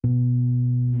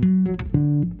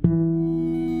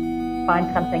find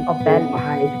something of value. A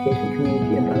higher education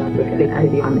community in South Africa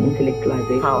and the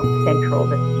unintellectualization. How central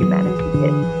this humanity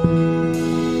is.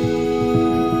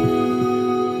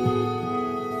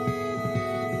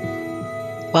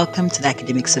 Welcome to The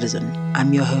Academic Citizen.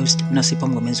 I'm your host, Nosipho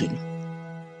Mngomezulu.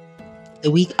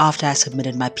 The week after I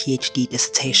submitted my PhD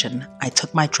dissertation, I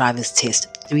took my driver's test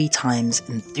 3 times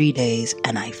in 3 days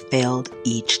and I failed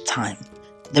each time.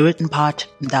 The written part,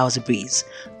 that was a breeze,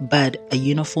 but a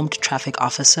uniformed traffic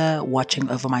officer watching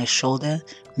over my shoulder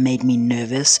made me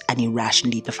nervous and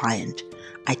irrationally defiant.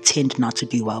 I tend not to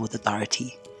do well with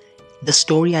authority. The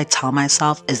story I tell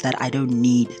myself is that I don't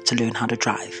need to learn how to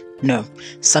drive. No,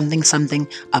 something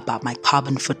about my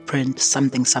carbon footprint,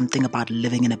 something about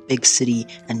living in a big city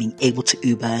and being able to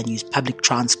Uber and use public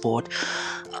transport.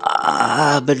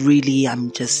 But really, I'm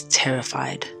just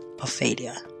terrified of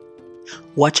failure.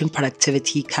 Watching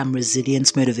productivity come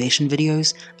resilience motivation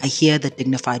videos, I hear the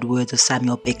dignified words of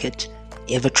Samuel Beckett: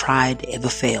 ever tried, ever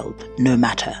failed, no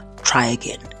matter, try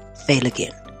again,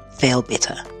 fail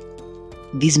better.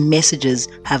 These messages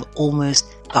have almost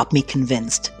got me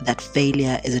convinced that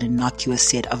failure is an innocuous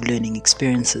set of learning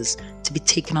experiences to be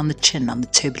taken on the chin on the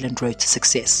turbulent road to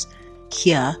success.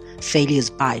 Here, failure's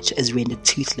bite is rendered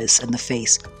toothless in the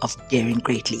face of daring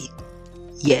greatly.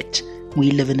 Yet,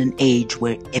 we live in an age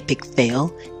where epic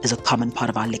fail is a common part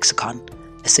of our lexicon.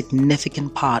 A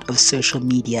significant part of social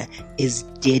media is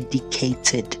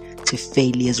dedicated to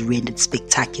failures rendered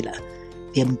spectacular.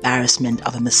 The embarrassment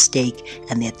of a mistake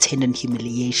and the attendant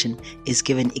humiliation is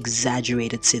given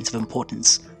exaggerated sense of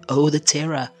importance. Oh, the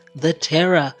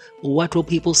terror, what will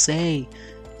people say?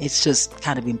 It's just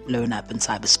kind of been blown up in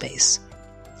cyberspace.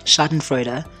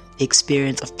 Schadenfreude, the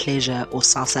experience of pleasure or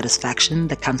self-satisfaction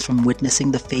that comes from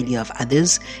witnessing the failure of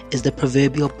others, is the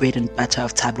proverbial bread and butter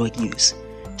of tabloid news.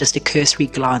 Just a cursory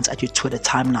glance at your Twitter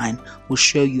timeline will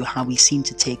show you how we seem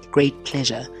to take great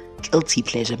pleasure, guilty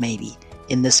pleasure maybe,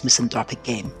 in this misanthropic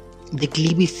game. The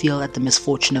glee we feel at the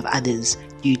misfortune of others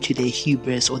due to their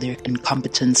hubris or their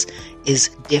incompetence is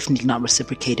definitely not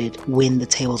reciprocated when the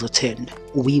tables are turned.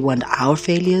 We want our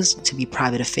failures to be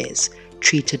private affairs,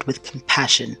 treated with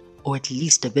compassion or at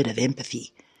least a bit of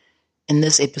empathy. In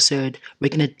this episode, we're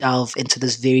going to delve into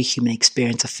this very human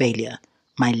experience of failure,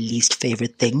 my least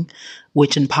favorite thing,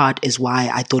 which in part is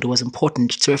why I thought it was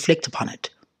important to reflect upon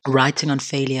it. Writing on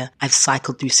failure, I've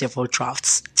cycled through several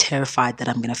drafts, terrified that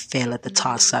I'm going to fail at the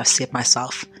tasks I've set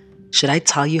myself. Should I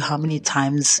tell you how many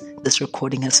times this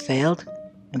recording has failed?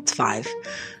 It's 5.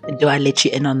 Do I let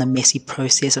you in on the messy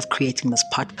process of creating this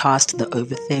podcast, the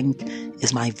overthink?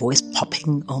 Is my voice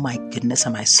popping? Oh my goodness,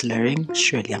 am I slurring?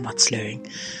 Surely I'm not slurring.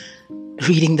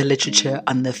 Reading the literature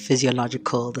on the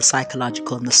physiological, the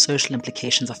psychological, and the social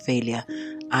implications of failure,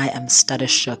 I am stutter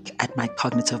shook at my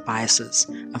cognitive biases.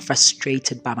 I'm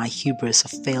frustrated by my hubris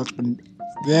of failed...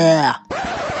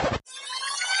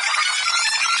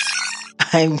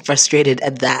 I'm frustrated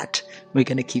at that. We're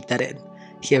going to keep that in.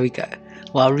 Here we go.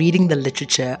 While reading the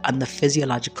literature on the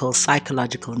physiological,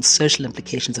 psychological, and social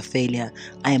implications of failure,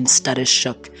 I am stutter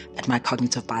shook at my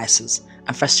cognitive biases.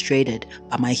 I'm frustrated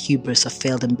by my hubris of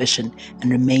failed ambition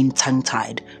and remain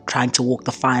tongue-tied, trying to walk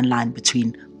the fine line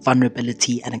between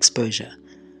vulnerability and exposure.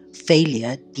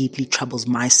 Failure deeply troubles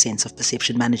my sense of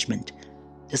perception management.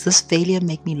 Does this failure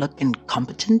make me look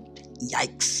incompetent?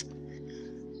 Yikes.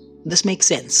 This makes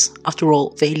sense. After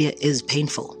all, failure is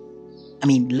painful. I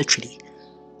mean, literally.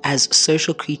 As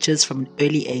social creatures from an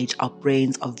early age, our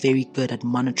brains are very good at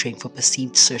monitoring for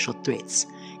perceived social threats.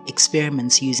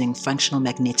 Experiments using functional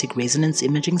magnetic resonance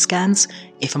imaging scans,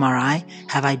 fMRI,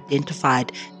 have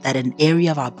identified that an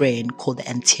area of our brain called the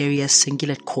anterior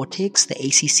cingulate cortex, the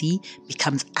ACC,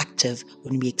 becomes active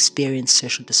when we experience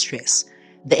social distress.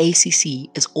 The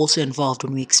ACC is also involved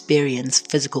when we experience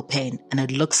physical pain, and it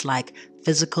looks like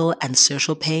physical and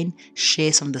social pain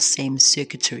share some of the same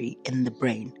circuitry in the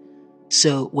brain.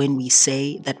 So when we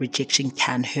say that rejection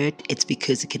can hurt, it's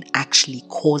because it can actually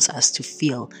cause us to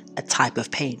feel a type of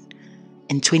pain.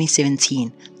 In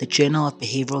 2017, the Journal of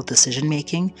Behavioral Decision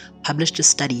Making published a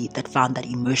study that found that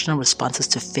emotional responses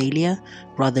to failure,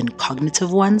 rather than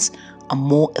cognitive ones, are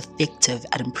more effective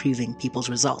at improving people's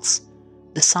results.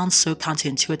 This sounds so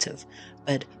counterintuitive,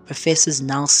 but Professors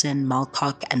Nelson,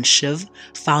 Malcock, and Shiv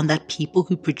found that people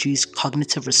who produce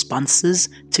cognitive responses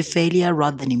to failure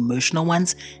rather than emotional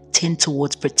ones tend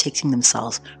towards protecting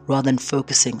themselves rather than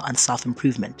focusing on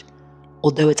self-improvement.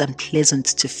 Although it's unpleasant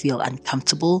to feel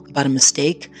uncomfortable about a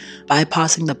mistake,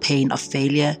 bypassing the pain of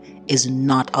failure is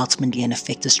not ultimately an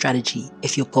effective strategy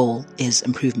if your goal is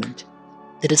improvement.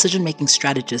 The decision-making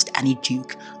strategist Annie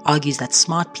Duke argues that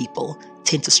smart people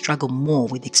tend to struggle more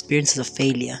with experiences of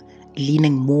failure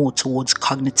leaning more towards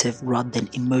cognitive rather than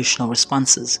emotional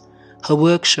responses. Her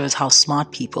work shows how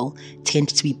smart people tend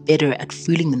to be better at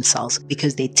fooling themselves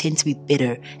because they tend to be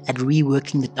better at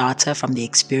reworking the data from their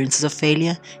experiences of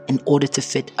failure in order to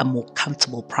fit a more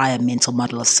comfortable prior mental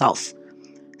model of self.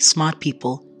 Smart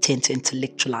people tend to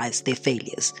intellectualize their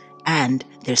failures, and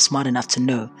they're smart enough to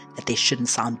know that they shouldn't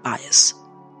sound biased.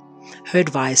 Her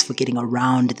advice for getting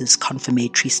around this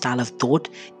confirmatory style of thought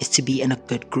is to be in a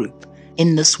good group.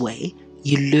 In this way,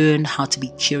 you learn how to be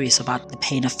curious about the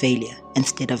pain of failure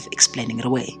instead of explaining it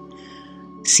away.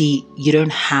 See, you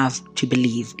don't have to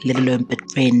believe, let alone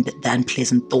befriend, the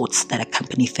unpleasant thoughts that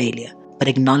accompany failure, but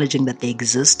acknowledging that they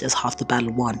exist is half the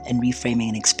battle won in reframing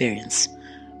an experience.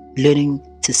 Learning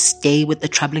to stay with the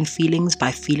troubling feelings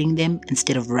by feeling them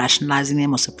instead of rationalizing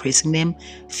them or suppressing them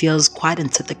feels quite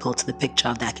antithetical to the picture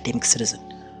of the academic citizen.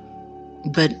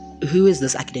 But who is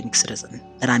this academic citizen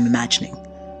that I'm imagining?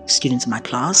 Students in my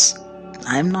class?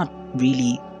 I'm not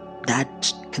really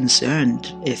that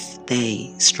concerned if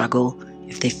they struggle,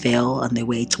 if they fail on their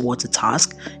way towards a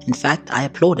task. In fact, I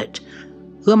applaud it.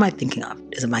 Who am I thinking of?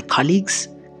 Is it my colleagues?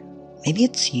 Maybe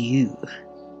it's you.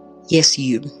 Yes,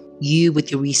 you. You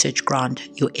with your research grant,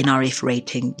 your NRF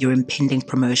rating, your impending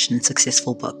promotion and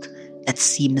successful book that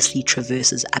seamlessly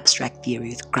traverses abstract theory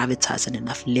with gravitas and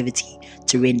enough levity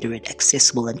to render it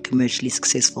accessible and commercially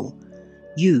successful.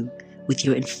 You with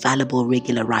your infallible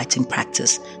regular writing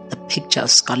practice, the picture of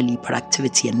scholarly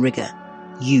productivity and rigor.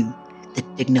 You, the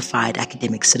dignified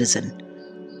academic citizen.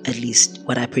 At least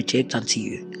what I project onto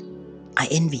you. I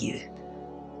envy you.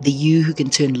 The you who can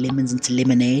turn lemons into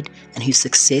lemonade and whose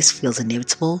success feels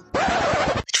inevitable.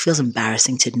 It feels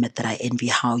embarrassing to admit that I envy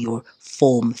how your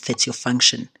form fits your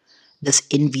function. This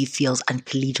envy feels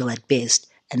uncollegial at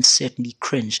best and certainly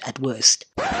cringe at worst.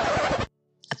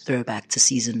 A throwback to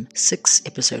season 6,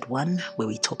 episode 1, where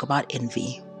we talk about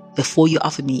envy. Before you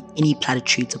offer me any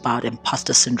platitudes about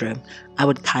imposter syndrome, I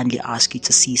would kindly ask you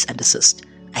to cease and desist.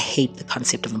 I hate the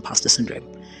concept of imposter syndrome.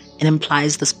 It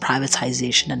implies this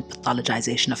privatization and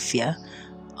pathologization of fear.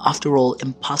 After all,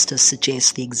 imposters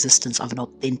suggest the existence of an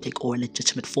authentic or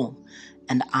legitimate form,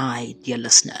 and I, dear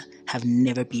listener, have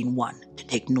never been one to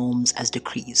take norms as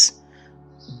decrees.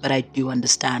 But I do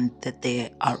understand that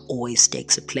there are always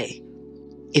stakes at play.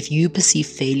 If you perceive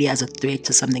failure as a threat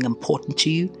to something important to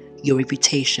you, your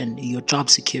reputation, your job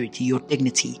security, your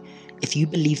dignity, if you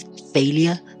believe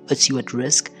failure puts you at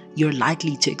risk, you're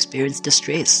likely to experience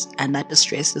distress, and that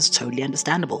distress is totally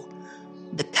understandable.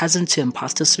 The cousin to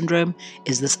imposter syndrome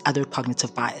is this other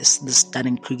cognitive bias, this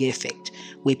Dunning-Kruger effect,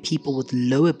 where people with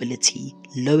low ability,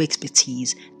 low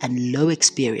expertise, and low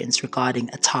experience regarding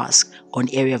a task or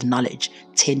an area of knowledge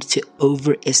tend to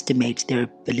overestimate their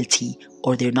ability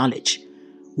or their knowledge.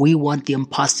 We want the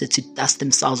imposter to dust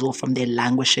themselves off from their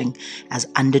languishing as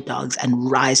underdogs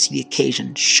and rise to the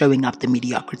occasion, showing up the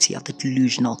mediocrity of the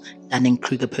delusional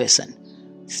Dunning-Kruger person.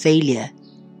 Failure,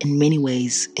 in many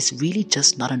ways, is really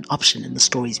just not an option in the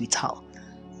stories we tell.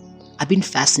 I've been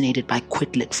fascinated by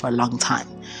Quitlet for a long time.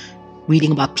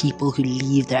 Reading about people who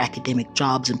leave their academic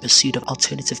jobs in pursuit of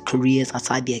alternative careers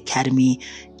outside the academy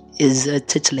is a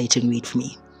titillating read for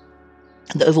me.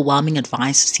 The overwhelming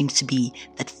advice seems to be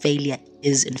that failure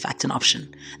is in fact an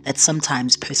option, that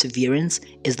sometimes perseverance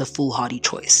is the foolhardy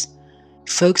choice.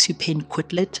 Folks who pen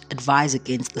Quitlet advise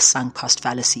against the sunk cost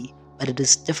fallacy, but it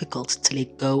is difficult to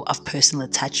let go of personal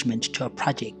attachment to a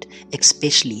project,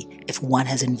 especially if one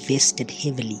has invested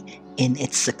heavily in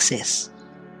its success.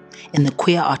 In The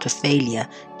Queer Art of Failure,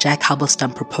 Jack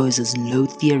Halberstam proposes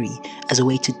load theory as a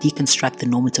way to deconstruct the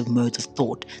normative modes of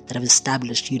thought that have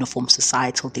established uniform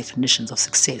societal definitions of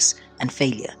success and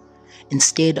failure.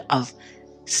 Instead of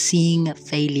seeing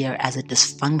failure as a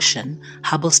dysfunction,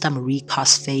 Halberstam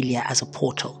recasts failure as a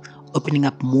portal, opening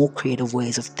up more creative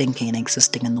ways of thinking and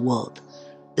existing in the world.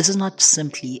 This is not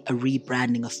simply a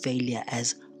rebranding of failure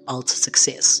as alt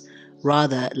success.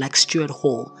 Rather, like Stuart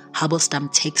Hall,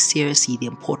 Halberstam takes seriously the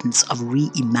importance of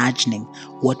reimagining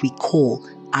what we call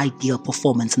ideal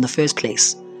performance in the first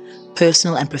place.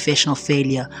 Personal and professional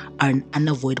failure are an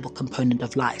unavoidable component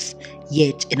of life,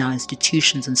 yet in our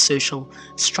institutions and social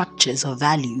structures of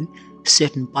value,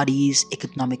 certain bodies,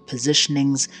 economic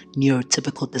positionings,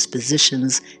 neurotypical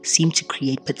dispositions seem to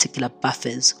create particular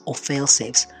buffers or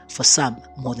fail-safes for some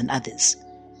more than others.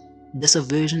 This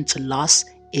aversion to loss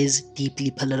is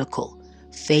deeply political.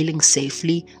 Failing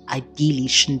safely ideally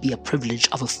shouldn't be a privilege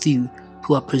of a few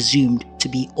who are presumed to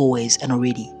be always and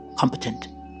already competent.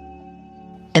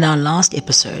 In our last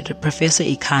episode, Professor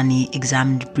Ikani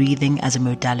examined breathing as a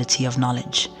modality of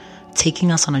knowledge, taking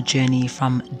us on a journey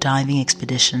from diving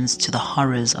expeditions to the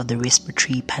horrors of the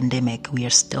respiratory pandemic we are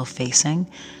still facing,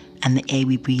 and the air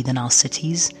we breathe in our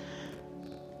cities.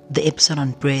 The episode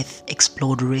on breath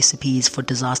explored recipes for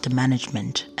disaster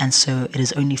management, and so it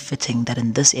is only fitting that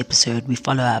in this episode we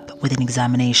follow up with an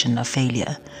examination of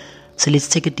failure. So let's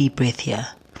take a deep breath here.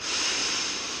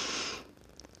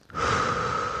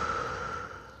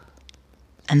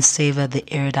 And savor the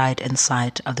erudite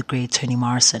insight of the great Toni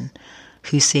Morrison,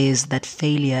 who says that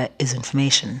failure is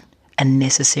information, a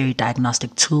necessary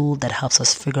diagnostic tool that helps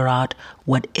us figure out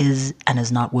what is and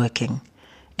is not working.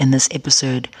 In this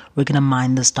episode, we're going to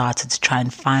mine this data to try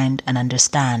and find and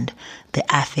understand the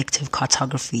affective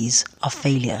cartographies of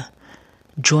failure.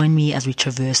 Join me as we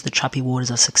traverse the choppy waters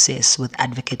of success with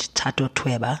Advocate Thato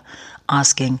Toeba,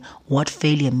 asking what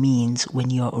failure means when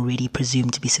you are already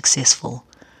presumed to be successful.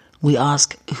 We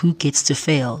ask who gets to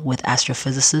fail with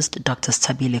astrophysicist Dr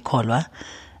Sthabile Kolwa.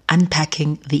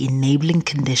 Unpacking the enabling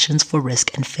conditions for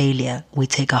risk and failure, we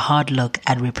take a hard look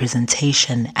at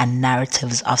representation and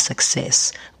narratives of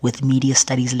success with media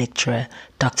studies lecturer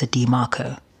Dr Dee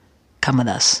Marco. Come with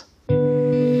us.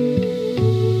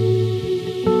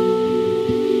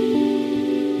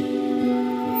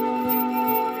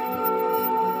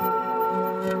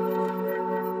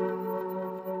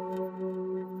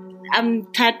 I'm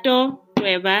Thato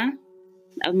Toeba.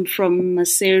 I'm from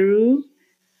Maseru.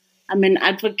 I'm an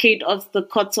advocate of the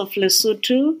courts of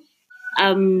Lesotho.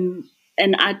 I'm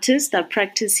an artist. I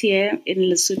practice here in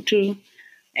Lesotho.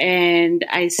 And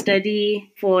I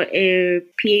study for a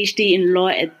PhD in law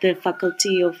at the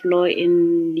Faculty of Law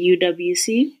in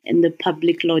UWC in the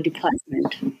Public Law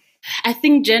Department. I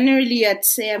think generally I'd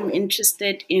say I'm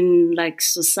interested in like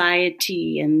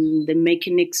society and the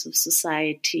mechanics of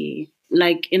society.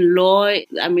 Like in law,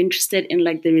 I'm interested in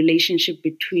like the relationship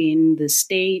between the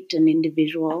state and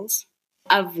individuals.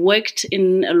 I've worked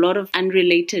in a lot of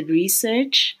unrelated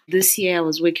research. This year I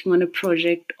was working on a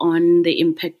project on the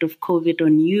impact of COVID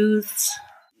on youths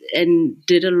and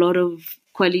did a lot of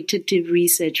qualitative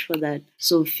research for that.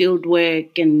 So field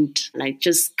work and like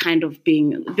just kind of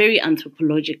being very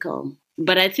anthropological.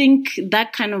 But I think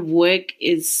that kind of work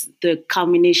is the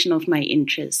culmination of my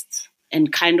interests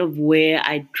and kind of where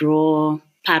I draw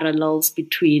parallels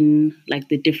between like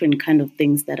the different kind of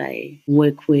things that I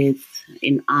work with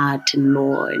in art and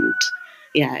law and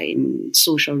in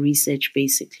social research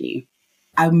basically.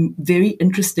 I'm very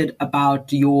interested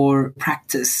about your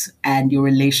practice and your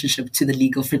relationship to the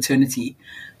legal fraternity.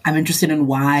 I'm interested in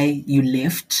why you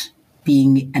left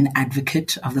being an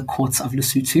advocate of the courts of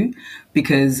Lesotho,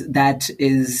 because that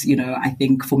is, I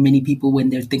think for many people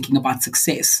when they're thinking about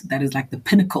success, that is like the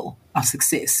pinnacle of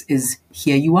success is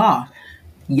here you are,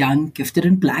 young, gifted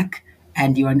and Black,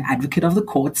 and you're an advocate of the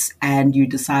courts and you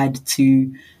decide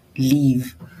to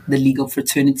leave the legal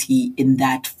fraternity in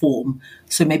that form.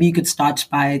 So maybe you could start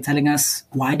by telling us,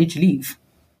 why did you leave?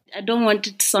 I don't want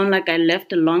it to sound like I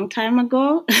left a long time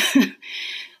ago.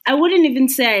 I wouldn't even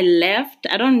say I left.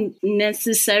 I don't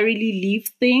necessarily leave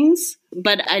things,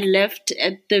 but I left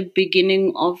at the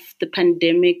beginning of the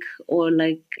pandemic or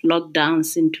like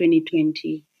lockdowns in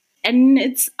 2020. And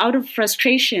it's out of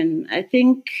frustration. I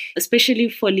think, especially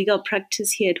for legal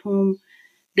practice here at home,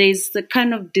 there's the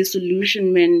kind of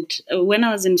disillusionment. When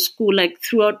I was in school, like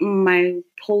throughout my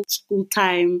whole school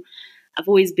time, I've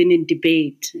always been in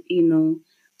debate,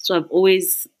 So I've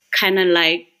always kind of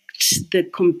liked the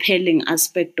compelling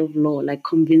aspect of law, like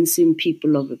convincing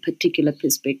people of a particular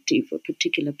perspective, a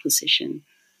particular position,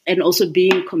 and also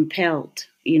being compelled,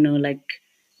 like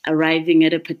arriving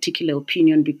at a particular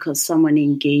opinion because someone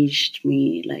engaged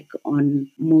me like on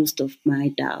most of my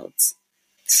doubts.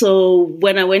 So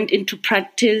when I went into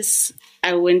practice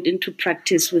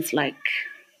with like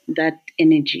that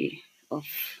energy of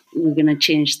we're going to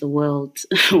change the world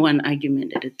one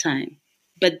argument at a time.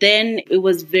 But then it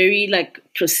was very like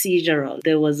procedural.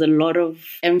 There was a lot of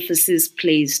emphasis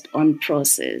placed on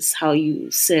process, how you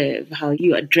serve, how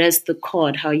you address the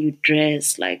court, how you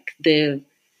dress, like the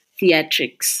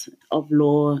theatrics of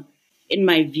law. In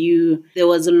my view, there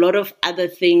was a lot of other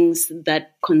things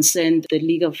that concerned the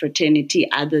legal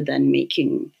fraternity other than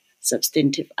making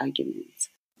substantive arguments.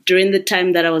 During the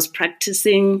time that I was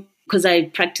practicing, because I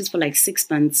practiced for like 6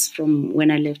 months from when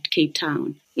I left Cape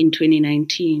Town in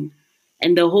 2019,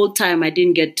 and the whole time I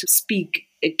didn't get to speak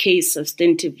a case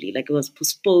substantively, like it was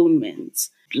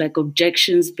postponements, like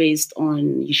objections based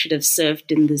on you should have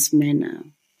served in this manner.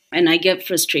 And I get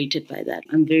frustrated by that.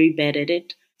 I'm very bad at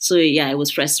it. So it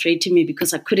was frustrating me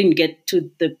because I couldn't get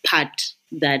to the part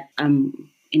that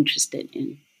I'm interested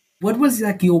in. What was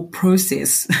like your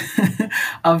process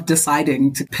of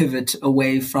deciding to pivot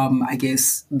away from, I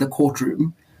guess, the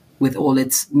courtroom with all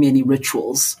its many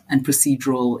rituals and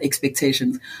procedural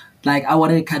expectations? Like, I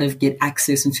want to kind of get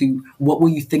access into what were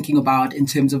you thinking about in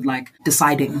terms of like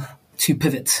deciding to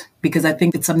pivot? Because I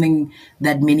think it's something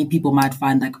that many people might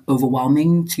find like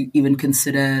overwhelming to even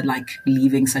consider like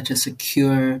leaving such a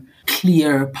secure,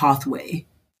 clear pathway.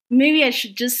 Maybe I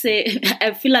should just say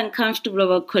I feel uncomfortable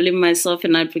about calling myself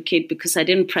an advocate because I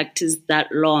didn't practice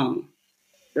that long,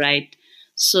 right?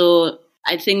 So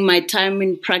I think my time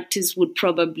in practice would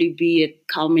probably be a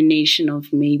culmination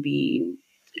of maybe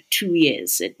 2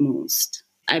 years at most.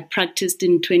 I practiced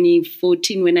in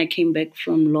 2014 when I came back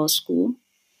from law school,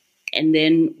 and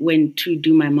then went to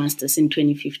do my master's in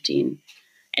 2015.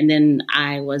 And then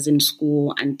I was in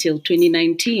school until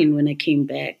 2019 when I came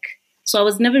back. So I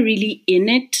was never really in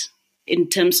it in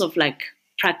terms of like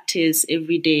practice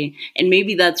every day. And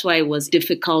maybe that's why it was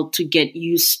difficult to get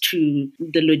used to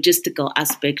the logistical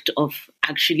aspect of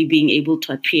actually being able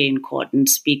to appear in court and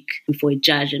speak before a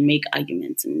judge and make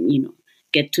arguments and,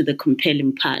 get to the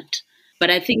compelling part. But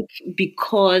I think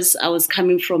because I was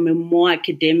coming from a more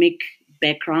academic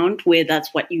background where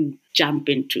that's what you jump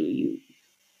into, you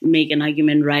make an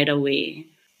argument right away,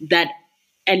 that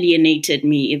alienated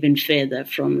me even further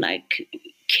from like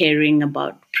caring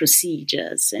about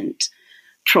procedures and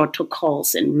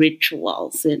protocols and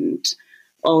rituals and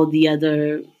all the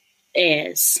other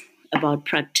airs about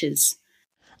practice.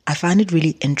 I find it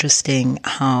really interesting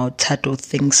how Thato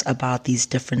thinks about these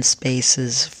different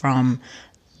spaces from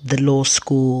the law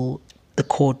school, the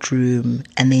courtroom,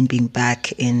 and then being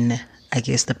back in, I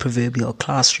guess, the proverbial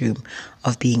classroom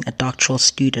of being a doctoral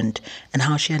student, and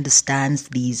how she understands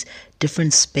these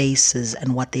different spaces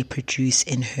and what they produce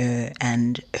in her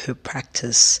and her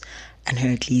practice and her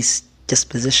at least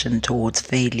disposition towards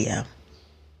failure.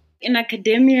 In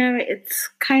academia, it's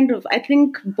kind of, I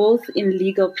think both in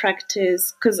legal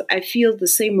practice, because I feel the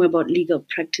same way about legal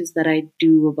practice that I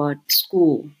do about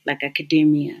school, like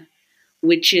academia,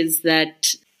 which is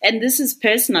that, and this is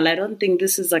personal, I don't think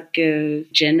this is like a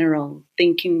general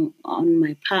thinking on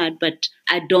my part, but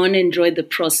I don't enjoy the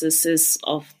processes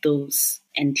of those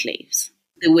enclaves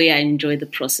the way I enjoy the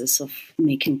process of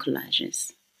making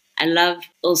collages. I love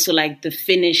also like the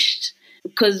finished,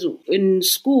 because in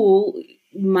school,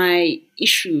 my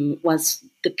issue was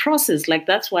the process. Like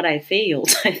that's what I failed,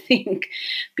 I think,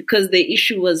 because the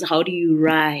issue was how do you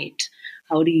write?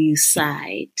 How do you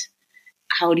cite?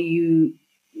 How do you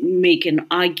make an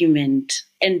argument?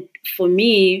 And for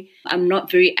me, I'm not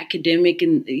very academic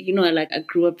and, I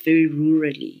grew up very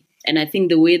rurally. And I think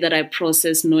the way that I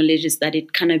process knowledge is that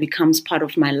it kind of becomes part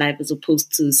of my life as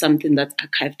opposed to something that's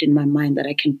archived in my mind that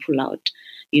I can pull out.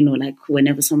 Like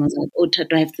whenever someone's like, oh, do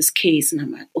I have this case? And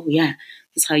I'm like, oh, yeah,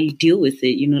 that's how you deal with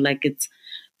it. It's,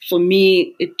 for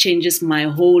me, it changes my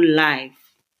whole life.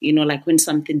 Like when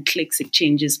something clicks, it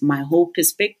changes my whole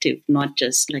perspective, not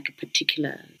just like a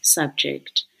particular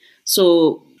subject.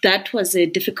 So that was a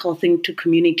difficult thing to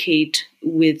communicate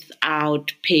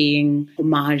without paying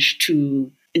homage to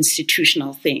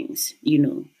institutional things,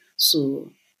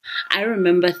 So I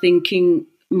remember thinking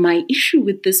my issue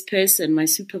with this person, my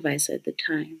supervisor at the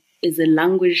time, is a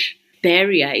language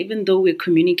barrier, even though we're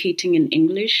communicating in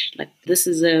English. Like this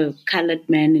is a colored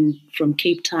man from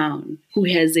Cape Town who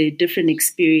has a different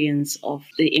experience of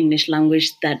the English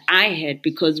language that I had,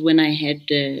 because when I had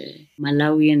a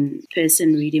Malawian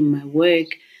person reading my work,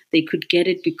 they could get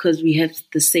it because we have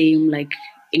the same like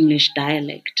English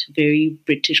dialect, very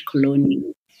British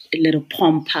colonial, a little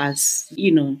pompous,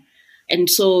 And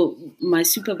so my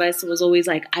supervisor was always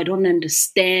like, I don't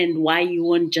understand why you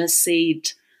won't just say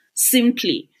it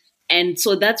simply. And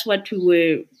so that's what we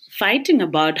were fighting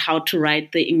about, how to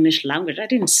write the English language. I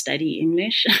didn't study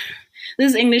English.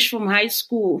 This is English from high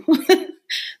school.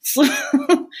 So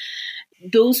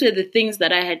those were the things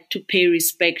that I had to pay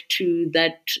respect to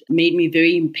that made me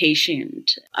very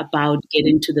impatient about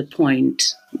getting to the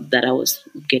point that I was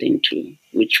getting to,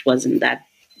 which wasn't that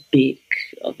big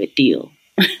of a deal.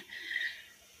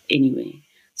 Anyway,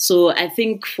 so I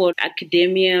think for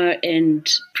academia and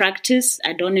practice,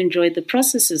 I don't enjoy the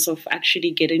processes of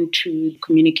actually getting to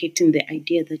communicating the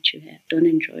idea that you have. Don't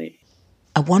enjoy it.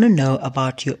 I want to know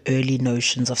about your early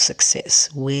notions of success,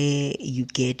 where you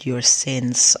get your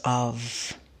sense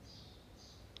of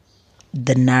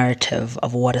the narrative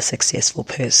of what a successful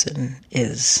person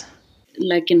is.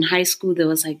 Like in high school, there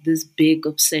was like this big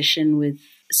obsession with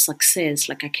success,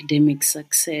 like academic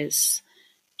success.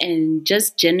 And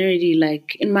just generally,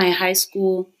 like in my high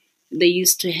school, they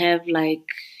used to have like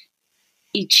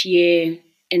each year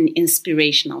an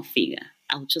inspirational figure.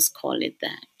 I'll just call it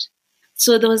that.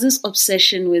 So there was this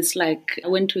obsession with like, I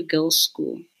went to a girls'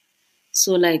 school.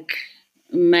 So like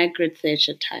Margaret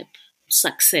Thatcher type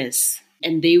success.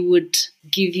 and they would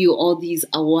give you all these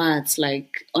awards.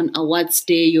 Like on awards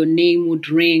day, your name would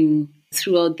ring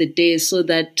throughout the day so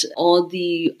that all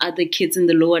the other kids in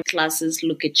the lower classes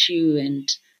look at you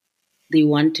and they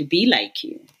want to be like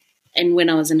you. And when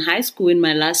I was in high school, in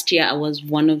my last year, I was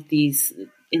one of these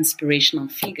inspirational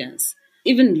figures.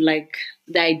 Even like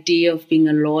the idea of being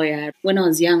a lawyer. When I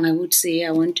was young, I would say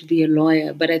I want to be a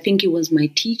lawyer, but I think it was my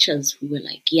teachers who were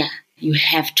like, yeah, you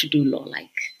have to do law, like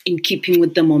in keeping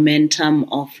with the momentum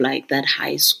of like that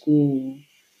high school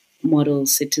model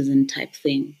citizen type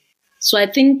thing. So I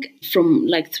think from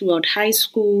like throughout high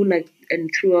school, like and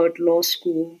throughout law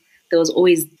school, there was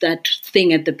always that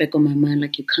thing at the back of my mind,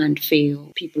 like you can't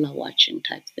fail, people are watching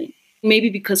type thing. Maybe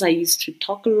because I used to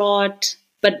talk a lot,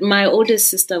 but my older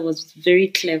sister was very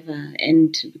clever.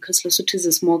 And because Lesotho is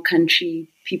a small country,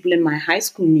 people in my high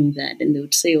school knew that. And they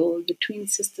would say, oh, the twin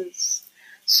sisters,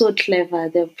 so clever.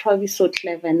 They're probably so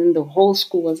clever. And then the whole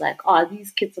school was like, oh, these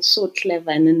kids are so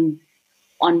clever. And then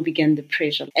on began the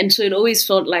pressure. And so it always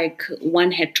felt like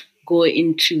one had to go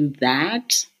into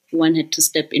that. One had to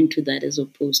step into that as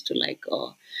opposed to like,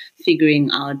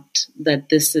 figuring out that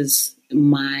this is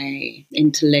my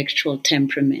intellectual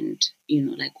temperament,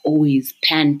 like always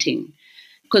panting.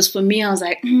 Because for me, I was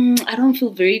like, I don't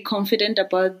feel very confident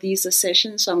about these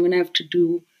sessions, so I'm going to have to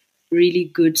do really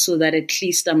good so that at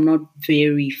least I'm not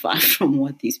very far from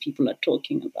what these people are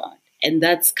talking about. And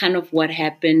that's kind of what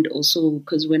happened also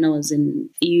because when I was in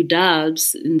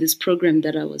UWs, in this program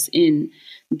that I was in,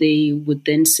 they would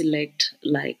then select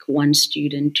like one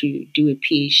student to do a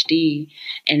PhD.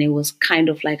 And it was kind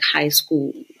of like high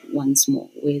school once more,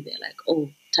 where they're like, oh,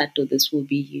 Thato, this will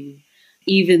be you.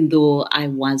 Even though I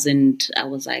was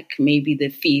like maybe the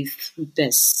fifth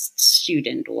best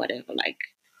student or whatever, like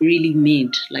really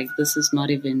mid. Like this is not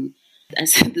even, I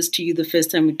said this to you the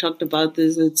first time we talked about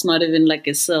this, it's not even like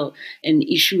an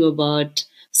issue about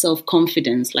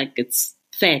self-confidence, like it's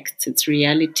facts, it's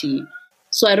reality.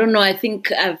 So I don't know, I think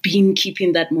I've been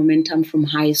keeping that momentum from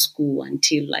high school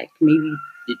until like maybe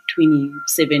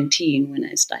 2017 when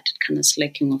I started kind of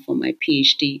slacking off on my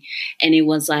PhD. And it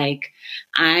was like,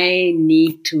 I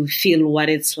need to feel what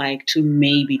it's like to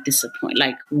maybe disappoint.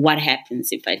 Like what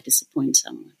happens if I disappoint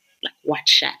someone? Like what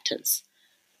shatters?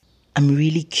 I'm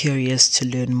really curious to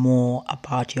learn more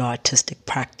about your artistic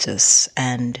practice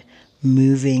and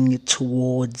moving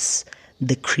towards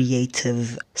the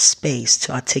creative space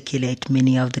to articulate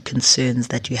many of the concerns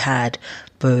that you had,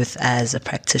 both as a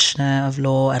practitioner of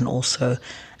law and also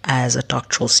as a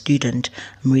doctoral student.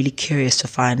 I'm really curious to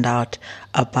find out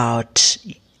about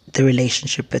the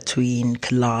relationship between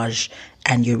collage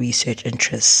and your research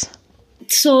interests.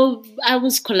 So I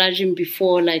was collaging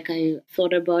before, like I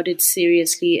thought about it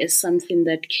seriously as something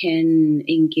that can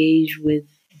engage with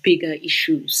bigger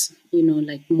issues,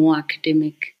 like more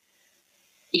academic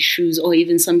issues or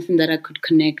even something that I could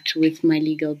connect with my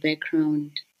legal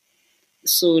background.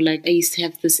 So like I used to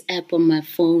have this app on my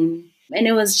phone and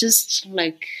it was just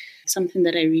like something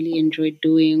that I really enjoyed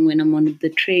doing when I'm on the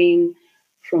train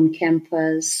from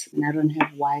campus and I don't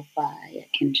have Wi-Fi. I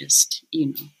can just,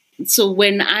 So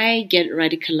when I get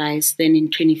radicalized then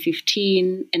in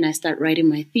 2015 and I start writing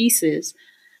my thesis,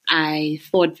 I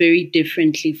thought very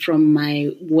differently from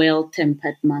my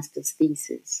well-tempered master's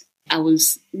thesis. I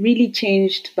was really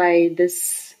changed by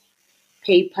this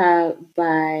paper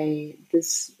by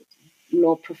this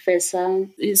law professor.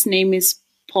 His name is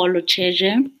Paul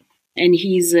Ocheje, and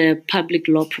he's a public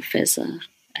law professor,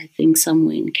 I think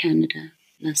somewhere in Canada,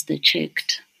 last I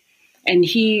checked. And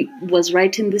he was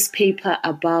writing this paper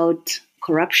about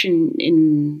corruption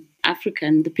in Africa,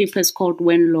 and the paper is called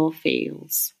When Law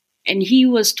Fails. And he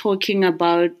was talking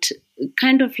about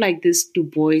kind of like this Du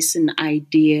Boisian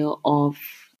idea of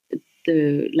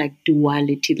the like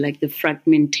duality, like the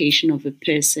fragmentation of a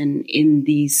person in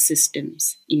these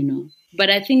systems,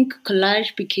 But I think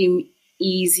collage became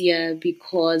easier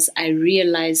because I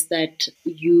realized that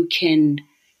you can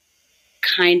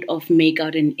kind of make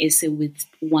out an essay with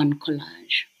one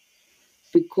collage.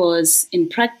 Because in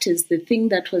practice, the thing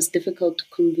that was difficult to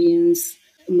convince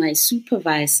my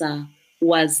supervisor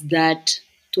was that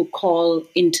to call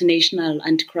international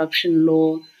anti-corruption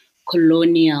law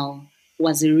colonial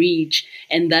was a reach.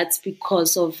 And that's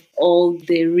because of all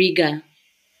the rigor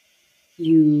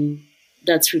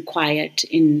that's required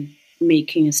in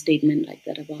making a statement like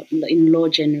that about in law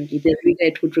generally. The rigor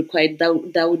it would require,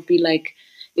 that would be like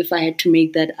if I had to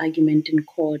make that argument in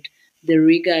court, the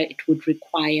rigor it would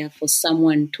require for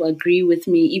someone to agree with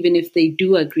me, even if they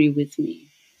do agree with me,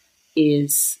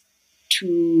 is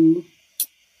too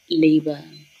labor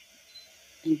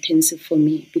intensive for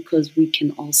me because we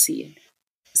can all see it.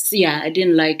 So yeah, I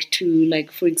didn't like to,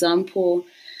 like, for example,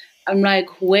 I'm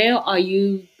like, where are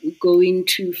you going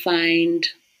to find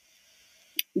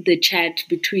the chat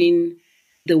between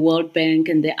the World Bank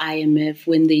and the IMF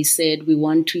when they said we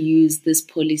want to use this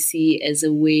policy as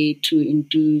a way to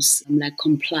induce like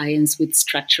compliance with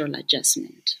structural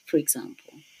adjustment, for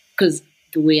example? Because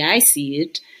the way I see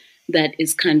it, that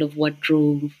is kind of what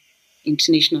drove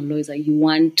international laws. Like, you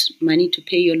want money to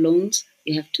pay your loans,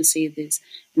 you have to say this.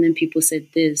 And then people said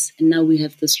this, and now we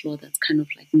have this law that's kind of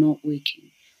like not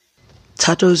working.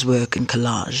 Thato's work in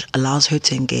collage allows her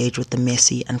to engage with the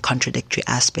messy and contradictory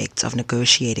aspects of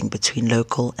negotiating between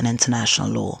local and international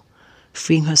law,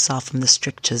 freeing herself from the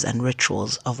strictures and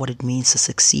rituals of what it means to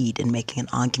succeed in making an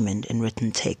argument in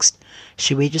written text.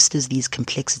 She registers these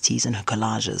complexities in her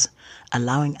collages,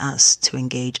 allowing us to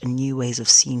engage in new ways of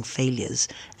seeing failures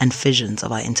and fissions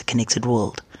of our interconnected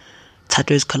world.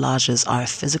 Thato's collages are a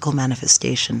physical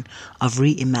manifestation of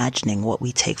reimagining what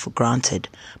we take for granted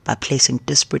by placing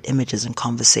disparate images in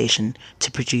conversation to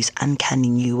produce uncanny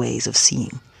new ways of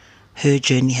seeing. Her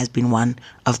journey has been one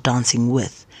of dancing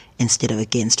with instead of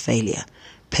against failure,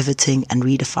 pivoting and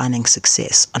redefining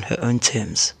success on her own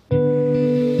terms.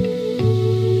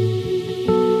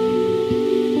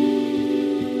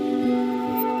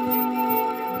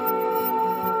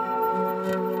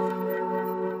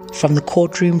 From the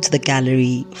courtroom to the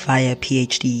gallery via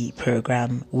PhD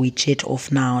program, we jet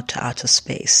off now to outer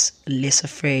space, less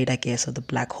afraid, I guess, of the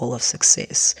black hole of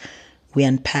success. We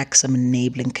unpack some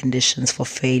enabling conditions for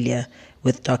failure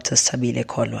with Dr. Sthabile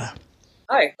Kolwa.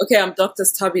 Hi, okay, I'm Dr.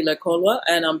 Sthabile Kolwa,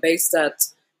 and I'm based at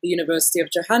the University of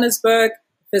Johannesburg,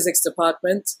 Physics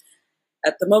Department.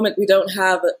 At the moment, we don't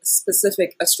have a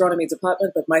specific astronomy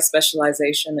department, but my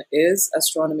specialization is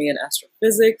astronomy and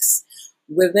astrophysics.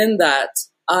 Within that,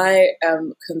 I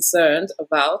am concerned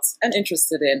about and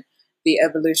interested in the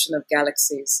evolution of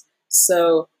galaxies.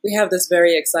 So we have this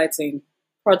very exciting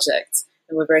project,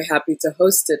 and we're very happy to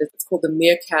host it. It's called the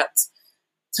Meerkat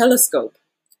Telescope,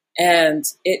 and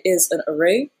it is an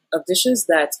array of dishes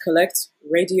that collect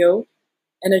radio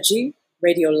energy,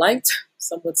 radio light,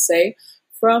 some would say,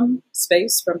 from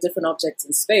space, from different objects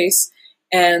in space.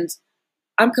 And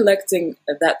I'm collecting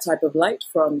that type of light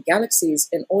from galaxies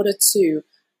in order to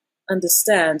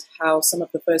understand how some of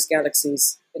the first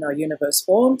galaxies in our universe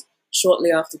formed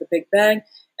shortly after the Big Bang,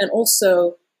 and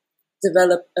also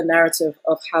develop a narrative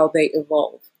of how they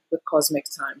evolve with cosmic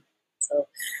time. So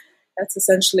that's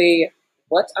essentially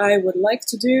what I would like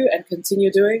to do and continue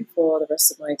doing for the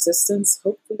rest of my existence,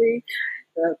 hopefully,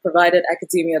 provided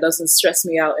academia doesn't stress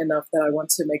me out enough that I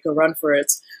want to make a run for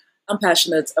it. I'm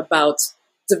passionate about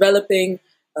developing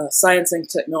science and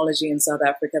technology in South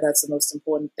Africa. That's the most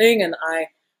important thing, and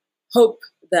I hope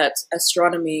that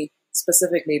astronomy,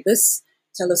 specifically this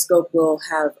telescope, will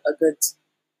have a good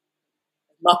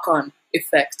knock-on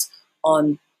effect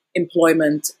on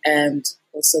employment and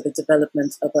also the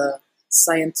development of a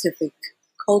scientific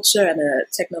culture and a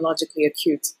technologically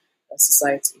acute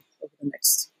society over the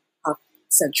next half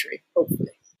century,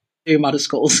 hopefully. Model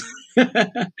schools.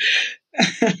 I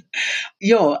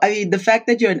mean, the fact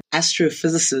that you're an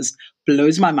astrophysicist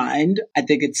blows my mind. I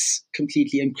think it's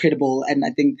completely incredible. And I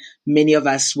think many of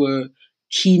us were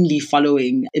keenly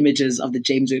following images of the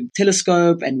James Webb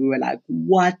Telescope. And we were like,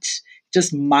 what?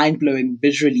 Just mind-blowing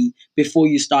visually before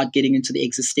you start getting into the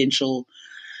existential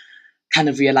kind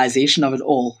of realization of it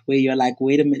all, where you're like,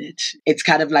 wait a minute. It's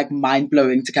kind of like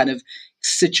mind-blowing to kind of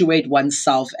situate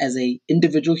oneself as a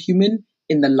individual human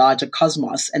in the larger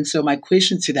cosmos. And so my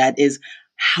question to that is,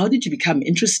 how did you become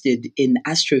interested in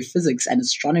astrophysics and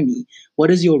astronomy?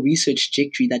 What is your research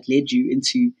trajectory that led you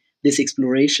into this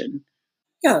exploration?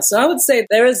 Yeah, so I would say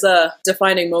there is a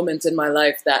defining moment in my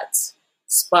life that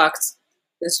sparked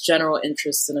this general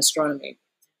interest in astronomy.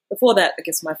 Before that, I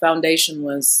guess my foundation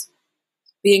was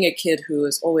being a kid who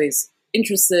was always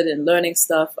interested in learning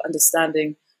stuff,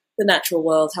 understanding the natural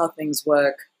world, how things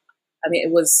work. I mean,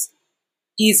 it was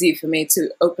easy for me to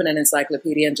open an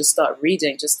encyclopedia and just start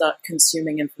reading, just start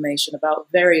consuming information about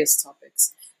various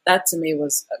topics. That to me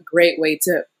was a great way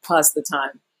to pass the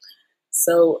time.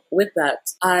 So with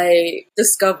that, I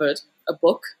discovered a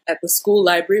book at the school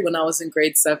library when I was in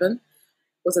grade 7. It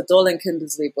was a Dole and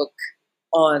Kindersley book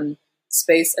on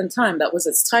space and time. That was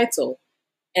its title.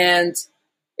 And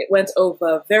it went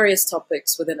over various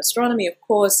topics within astronomy, of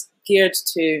course, geared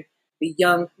to the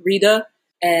young reader.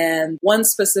 And one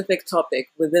specific topic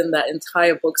within that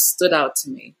entire book stood out to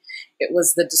me. It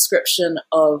was the description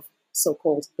of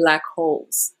so-called black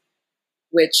holes,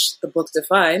 which the book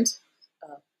defined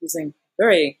using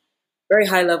very, very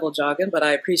high-level jargon, but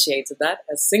I appreciated that,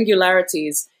 as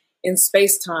singularities in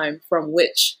space-time from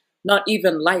which not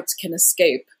even light can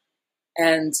escape.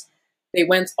 And they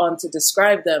went on to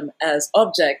describe them as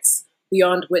objects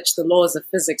beyond which the laws of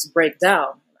physics break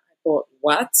down. I thought,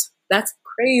 what? That's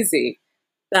crazy.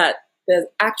 That there's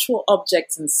actual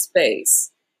objects in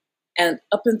space. And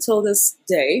up until this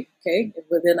day, okay,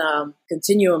 within our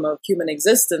continuum of human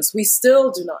existence, we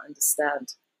still do not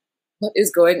understand what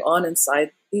is going on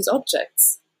inside these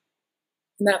objects.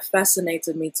 And that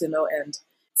fascinated me to no end.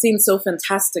 It seemed so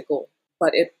fantastical,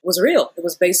 but it was real. It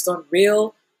was based on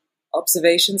real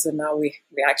observations, and now we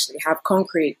actually have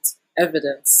concrete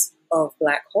evidence of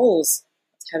black holes,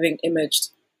 having imaged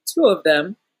two of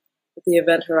them with the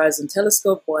Event Horizon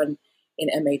Telescope, one in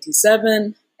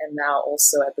M87, and now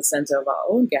also at the center of our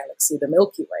own galaxy, the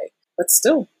Milky Way. But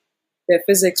still, their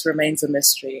physics remains a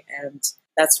mystery, and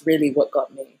that's really what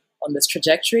got me on this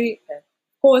trajectory. And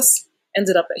of course,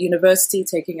 ended up at university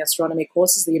taking astronomy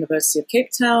courses, the University of Cape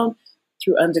Town,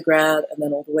 through undergrad and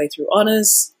then all the way through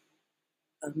honors.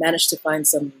 I managed to find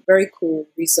some very cool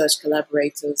research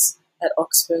collaborators at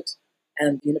Oxford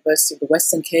and the University of the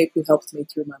Western Cape who helped me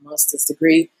through my master's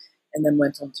degree, and then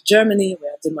went on to Germany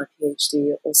where I did my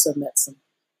PhD. Also met some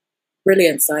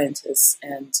brilliant scientists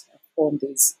and formed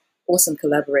these awesome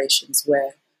collaborations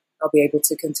where I'll be able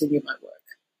to continue my work.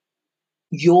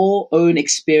 Your own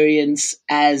experience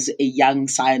as a young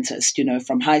scientist,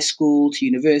 from high school to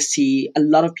university, a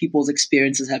lot of people's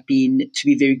experiences have been to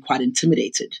be very quite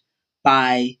intimidated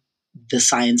by the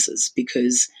sciences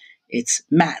because it's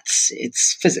maths,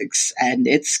 it's physics, and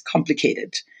it's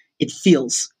complicated. It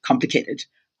feels complicated.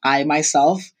 I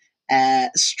myself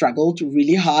struggled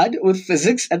really hard with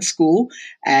physics at school,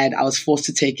 and I was forced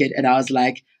to take it, and I was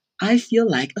like, I feel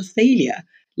like a failure.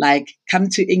 Like, come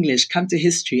to English, come to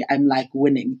history, I'm like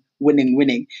winning.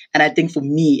 And I think for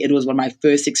me, it was one of my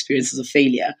first experiences of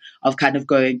failure, of kind of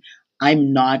going,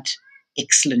 I'm not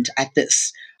excellent at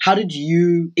this. How did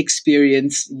you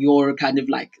experience your kind of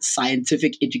like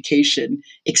scientific education,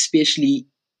 especially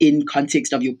in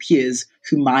context of your peers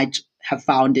who might have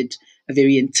found it a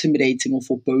very intimidating or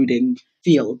foreboding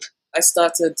field? I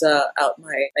started out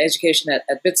my education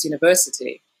at Wits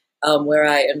University, where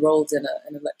I enrolled in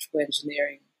an electrical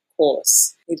engineering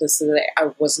course. Needless to say,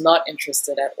 I was not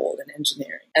interested at all in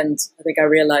engineering. And I think I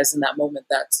realized in that moment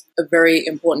that a very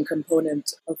important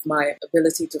component of my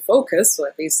ability to focus, or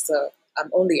at least I'm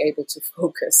only able to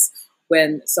focus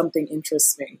when something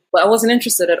interests me. But I wasn't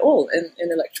interested at all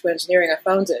in electrical engineering. I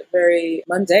found it very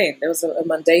mundane. There was a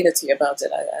mundanity about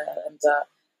it, and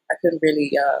I couldn't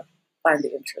really find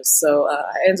the interest. So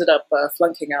I ended up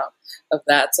flunking out of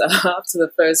that after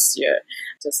the first year,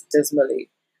 just dismally,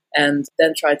 and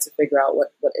then tried to figure out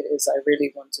what it is I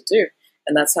really want to do.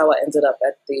 And that's how I ended up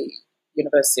at the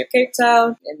University of Cape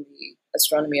Town in the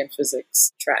astronomy and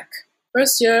physics track.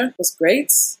 First year was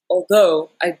great,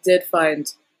 although I did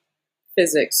find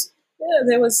physics,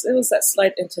 there was that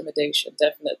slight intimidation,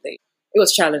 definitely. It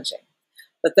was challenging.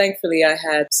 But thankfully I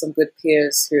had some good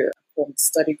peers who I formed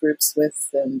study groups with,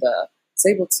 and was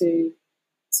able to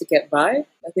get by.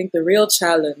 I think the real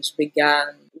challenge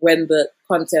began when the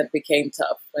content became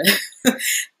tough.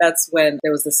 That's when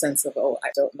there was the sense of, I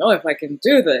don't know if I can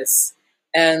do this.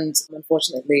 And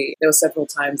unfortunately, there were several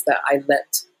times that I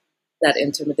let that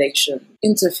intimidation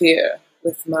interfere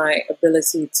with my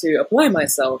ability to apply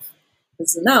myself.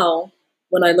 Because now,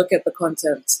 when I look at the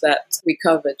content that we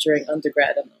covered during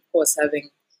undergrad, and of course having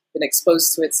been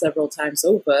exposed to it several times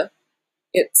over,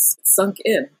 it's sunk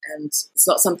in, and it's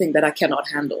not something that I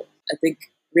cannot handle. I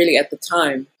think really at the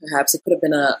time, perhaps it could have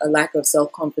been a lack of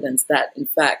self-confidence that in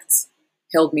fact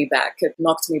held me back. It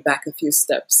knocked me back a few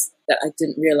steps, that I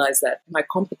didn't realize that my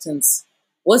competence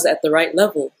was at the right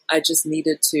level. I just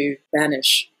needed to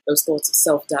banish those thoughts of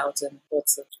self-doubt and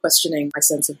thoughts of questioning my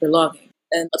sense of belonging.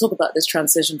 And I'll talk about this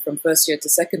transition from first year to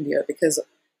second year, because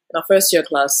in our first year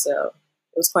class, it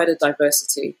was quite a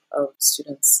diversity of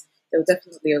students. There were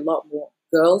definitely a lot more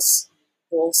girls,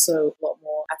 there were also a lot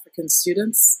more African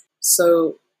students.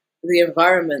 So the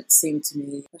environment seemed to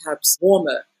me perhaps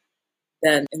warmer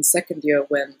than in second year,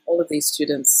 when all of these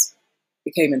students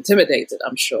became intimidated,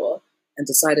 I'm sure, and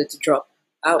decided to drop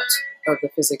out of the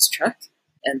physics track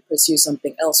and pursue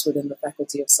something else within the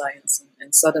Faculty of Science.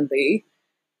 And suddenly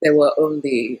there were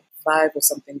only 5 or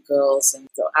something girls, and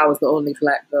so I was the only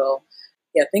black girl.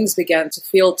 Yeah, things began to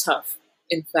feel tough,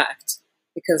 in fact,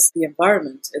 because the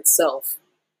environment itself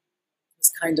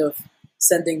was kind of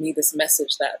sending me this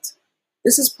message that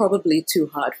this is probably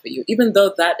too hard for you, even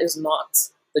though that is not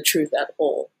the truth at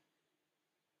all.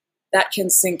 That can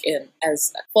sink in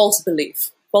as a false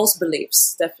belief. False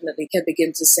beliefs definitely can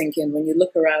begin to sink in when you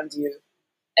look around you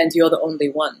and you're the only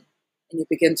one, and you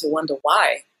begin to wonder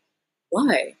why.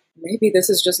 Why? maybe this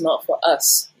is just not for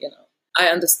us, you know. I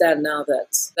understand now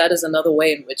that that is another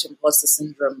way in which imposter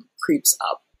syndrome creeps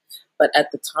up. But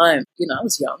at the time, you know, I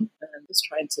was young and was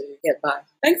trying to get by.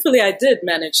 Thankfully, I did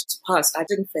manage to pass. I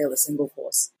didn't fail a single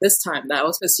course. This time that I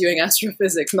was pursuing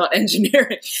astrophysics, not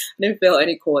engineering. I didn't fail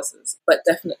any courses. But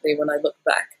definitely when I look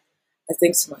back, I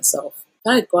think to myself,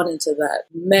 if I had gone into that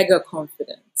mega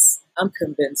confidence, I'm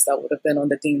convinced I would have been on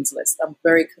the dean's list. I'm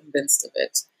very convinced of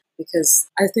it. Because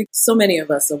I think so many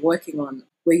of us are working on,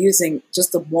 we're using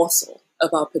just a morsel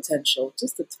of our potential,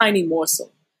 just a tiny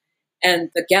morsel.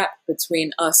 And the gap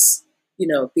between us, you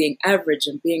know, being average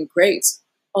and being great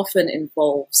often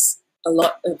involves a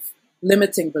lot of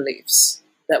limiting beliefs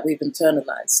that we've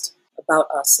internalized about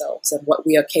ourselves and what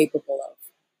we are capable of.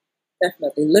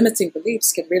 Definitely, limiting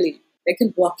beliefs they can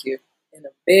block you in a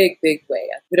big, big way.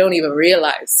 We don't even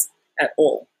realize at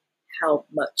all how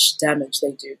much damage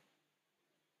they do.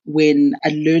 When I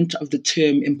learned of the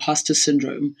term imposter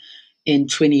syndrome in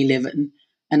 2011,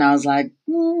 and I was like, I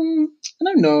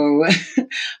don't know.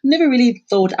 Never really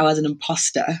thought I was an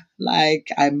imposter. Like,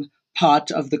 I'm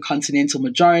part of the continental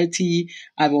majority.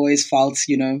 I've always felt,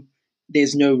 you know,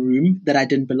 there's no room that I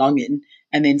didn't belong in.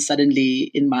 And then suddenly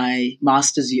in my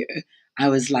master's year, I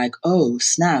was like, oh,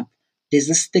 snap. There's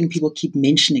this thing people keep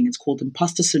mentioning. It's called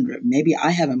imposter syndrome. Maybe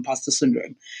I have imposter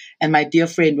syndrome. And my dear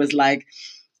friend was like,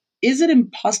 is it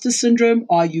imposter syndrome,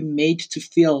 or are you made to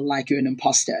feel like you're an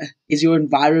imposter? Is your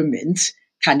environment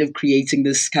kind of creating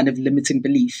this kind of limiting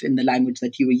belief in the language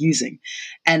that you were using?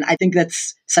 And I think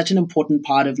that's such an important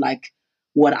part of like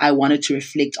what I wanted to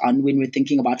reflect on when we're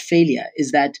thinking about failure,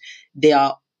 is that there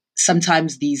are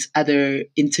sometimes these other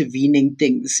intervening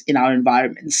things in our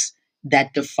environments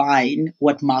that define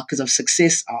what markers of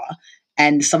success are.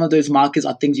 And some of those markers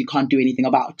are things you can't do anything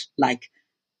about, like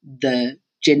the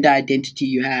gender identity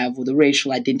you have or the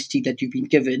racial identity that you've been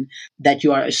given, that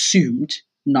you are assumed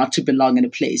not to belong in a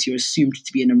place. You're assumed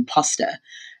to be an imposter.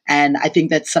 And I think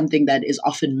that's something that is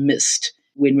often missed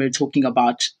when we're talking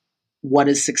about what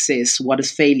is success, what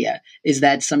is failure, is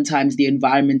that sometimes the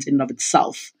environment in and of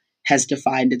itself has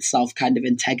defined itself kind of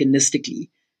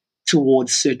antagonistically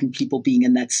towards certain people being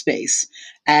in that space.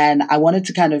 And I wanted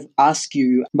to kind of ask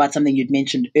you about something you'd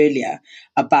mentioned earlier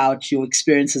about your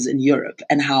experiences in Europe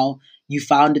and how you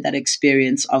found that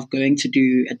experience of going to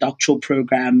do a doctoral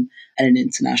program at an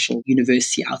international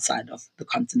university outside of the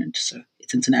continent. So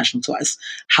it's international to us.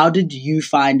 How did you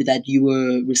find that you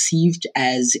were received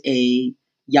as a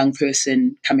young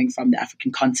person coming from the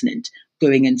African continent,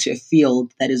 going into a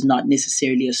field that is not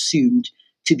necessarily assumed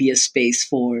to be a space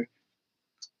for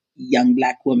young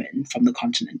Black women from the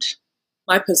continent?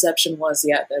 My perception was,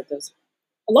 that there's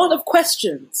a lot of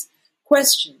questions. Like,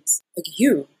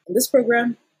 you, in this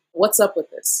program, what's up with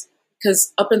this?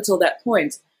 Because up until that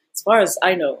point, as far as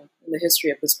I know in the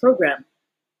history of this program,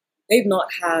 they've not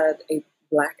had a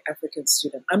Black African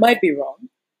student. I might be wrong.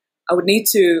 I would need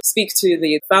to speak to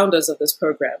the founders of this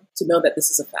program to know that this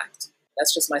is a fact.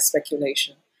 That's just my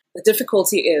speculation. The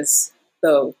difficulty is,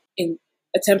 though, in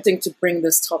attempting to bring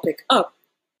this topic up,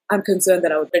 I'm concerned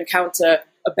that I would encounter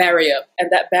a barrier, and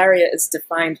that barrier is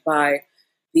defined by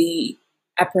the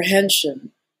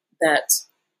apprehension that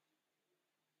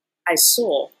I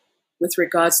saw with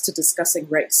regards to discussing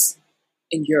race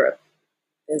in Europe.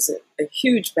 There's a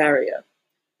huge barrier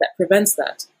that prevents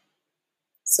that.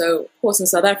 So, of course, in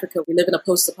South Africa, we live in a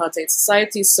post-apartheid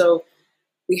society, so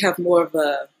we have more of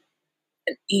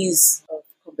an ease of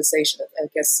conversation. I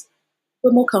guess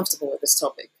we're more comfortable with this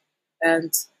topic.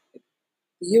 And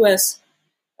the US,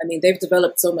 I mean, they've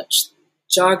developed so much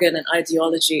jargon and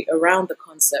ideology around the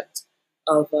concept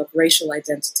of racial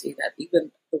identity that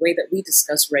even the way that we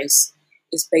discuss race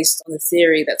is based on a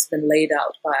theory that's been laid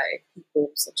out by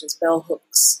people such as Bell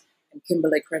Hooks and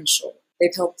Kimberlé Crenshaw.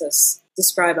 They've helped us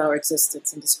describe our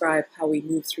existence and describe how we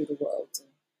move through the world.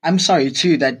 I'm sorry,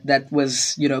 too, that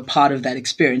was, part of that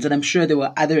experience. And I'm sure there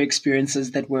were other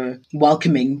experiences that were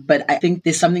welcoming. But I think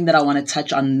there's something that I want to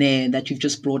touch on there that you've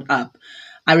just brought up.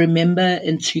 I remember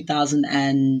in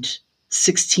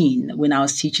 2016 when I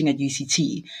was teaching at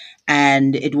UCT,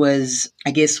 and it was,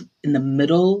 I guess, in the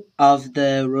middle of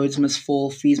the Rhodes Must Fall,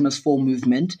 Fees Must Fall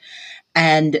movement,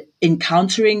 and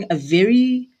encountering a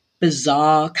very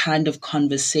bizarre kind of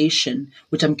conversation,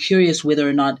 which I'm curious whether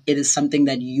or not it is something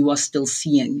that you are still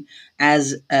seeing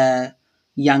as a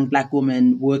young Black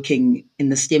woman working in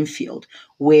the STEM field,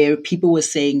 where people were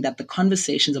saying that the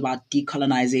conversations about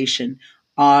decolonization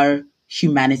are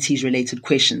humanities-related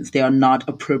questions. They are not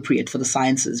appropriate for the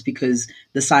sciences because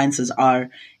the sciences are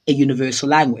a universal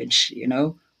language.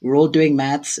 We're all doing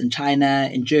maths in China,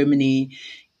 in Germany,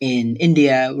 in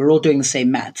India, we're all doing the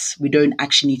same maths. We don't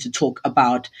actually need to talk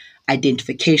about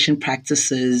identification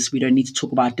practices. We don't need to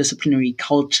talk about disciplinary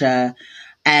culture.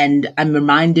 And I'm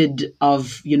reminded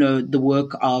of, the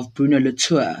work of Bruno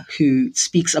Latour, who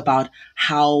speaks about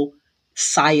how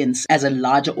science as a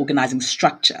larger organizing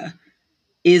structure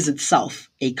is itself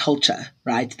a culture,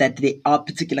 right? That there are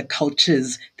particular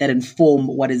cultures that inform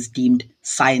what is deemed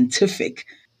scientific.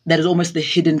 That is almost the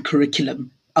hidden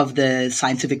curriculum of the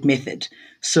scientific method.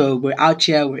 So we're out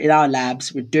here, we're in our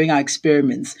labs, we're doing our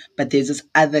experiments, but there's this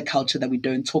other culture that we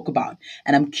don't talk about.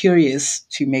 And I'm curious,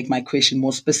 to make my question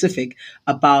more specific,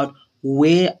 about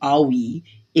where are we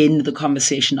in the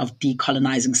conversation of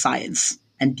decolonizing science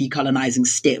and decolonizing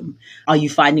STEM? Are you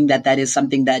finding that that is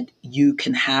something that you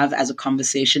can have as a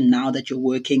conversation now that you're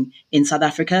working in South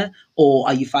Africa? Or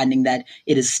are you finding that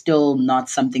it is still not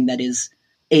something that is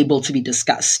able to be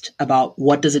discussed about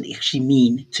what does it actually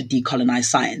mean to decolonize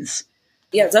science?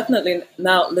 Yeah, definitely.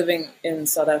 Now living in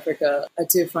South Africa, I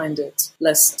do find it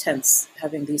less tense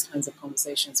having these kinds of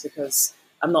conversations because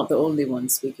I'm not the only one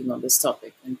speaking on this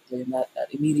topic, and that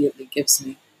immediately gives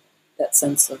me that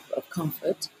sense of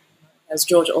comfort. As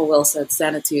George Orwell said,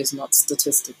 sanity is not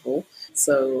statistical.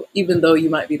 So even though you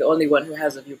might be the only one who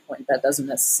has a viewpoint, that doesn't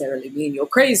necessarily mean you're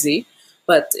crazy,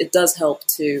 but it does help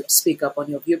to speak up on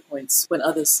your viewpoints when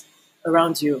others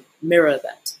around you mirror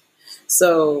that.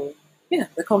 So yeah,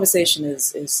 the conversation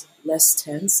is less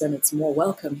tense and it's more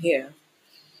welcome here.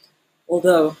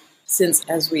 Although, since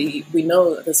as we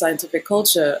know the scientific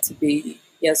culture to be,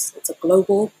 yes, it's a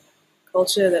global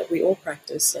culture that we all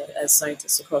practice as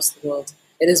scientists across the world,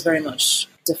 it is very much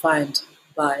defined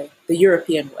by the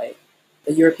European way,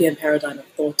 the European paradigm of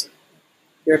thought,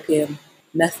 European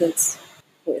methods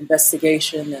for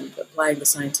investigation and applying the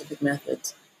scientific method.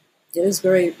 It is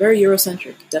very, very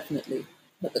Eurocentric, definitely.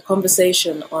 But the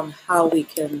conversation on how we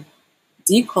can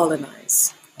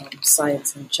decolonize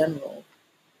science in general,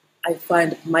 I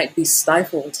find might be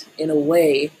stifled in a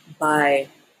way by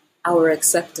our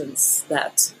acceptance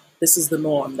that this is the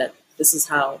norm, that this is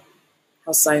how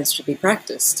science should be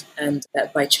practiced, and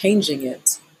that by changing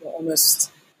it will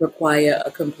almost require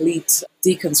a complete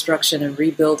deconstruction and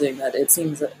rebuilding, that it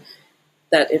seems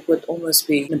that it would almost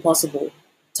be an impossible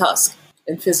task.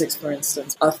 In physics, for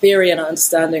instance, our theory and our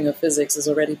understanding of physics has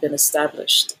already been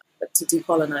established. But to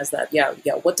decolonize that,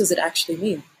 what does it actually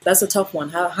mean? That's a tough one.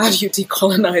 How do you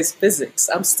decolonize physics?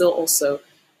 I'm still also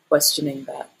questioning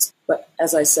that. But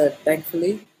as I said,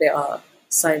 thankfully, there are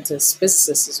scientists,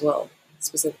 physicists as well,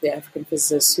 specifically African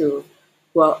physicists who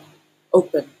are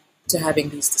open to having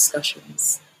these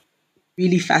discussions.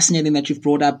 Really fascinating that you've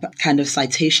brought up kind of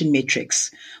citation metrics,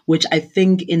 which I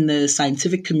think in the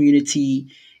scientific community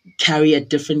carry a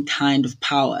different kind of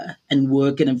power and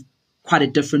work in quite a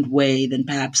different way than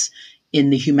perhaps in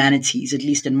the humanities, at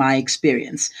least in my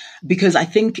experience. Because I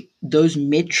think those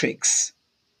metrics,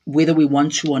 whether we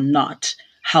want to or not,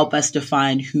 help us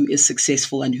define who is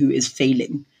successful and who is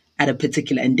failing at a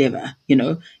particular endeavor.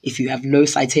 If you have low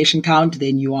citation count,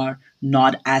 then you are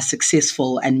not as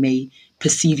successful and may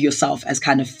perceive yourself as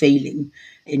kind of failing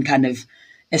in kind of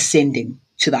ascending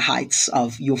to the heights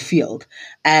of your field.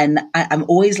 And I'm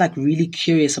always really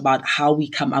curious about how we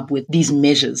come up with these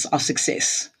measures of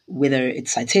success, whether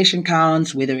it's citation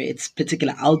counts, whether it's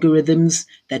particular algorithms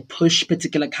that push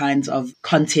particular kinds of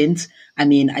content. I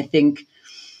mean, I think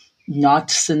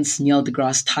not since Neil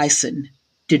deGrasse Tyson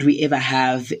did we ever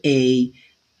have a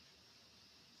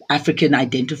African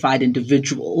identified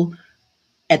individual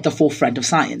at the forefront of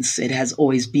science. It has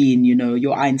always been,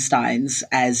 your Einsteins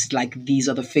as these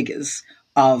are the figures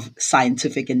of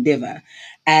scientific endeavor.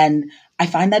 And I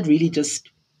find that really it's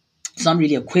not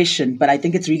really a question, but I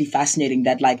think it's really fascinating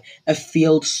that a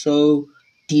field so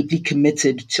deeply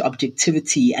committed to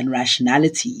objectivity and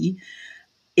rationality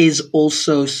is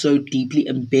also so deeply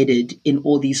embedded in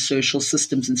all these social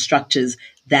systems and structures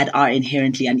that are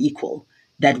inherently unequal,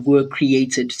 that were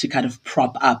created to kind of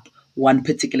prop up one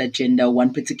particular gender,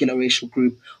 one particular racial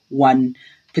group, one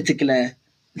particular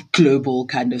global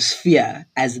kind of sphere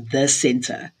as the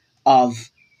center of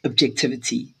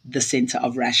objectivity, the center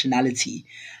of rationality.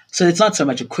 So it's not so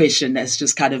much a question as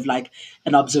just kind of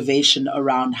an observation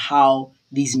around how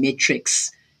these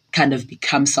metrics kind of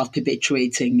become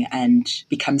self-perpetuating and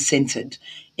become centered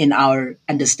in our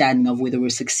understanding of whether we're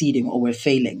succeeding or we're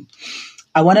failing.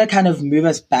 I want to kind of move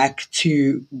us back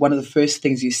to one of the first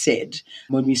things you said.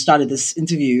 When we started this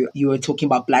interview, you were talking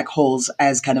about black holes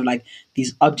as kind of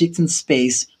these objects in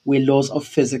space where laws of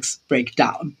physics break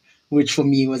down, which for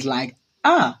me was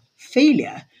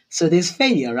failure. So there's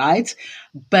failure, right?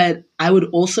 But I would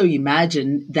also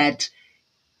imagine that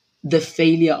the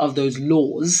failure of those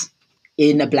laws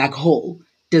in a black hole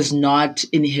does not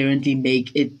inherently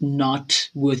make it not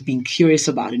worth being curious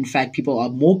about. In fact, people are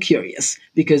more curious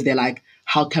because they're like,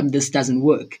 how come this doesn't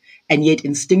work? And yet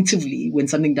instinctively, when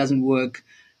something doesn't work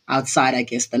outside, I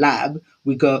guess, the lab,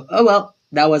 we go, oh, well,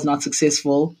 that was not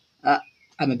successful.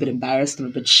 I'm a bit embarrassed. I'm a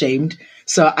bit shamed.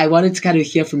 So I wanted to kind of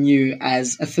hear from you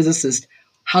as a physicist.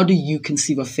 How do you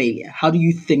conceive of failure? How do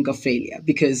you think of failure?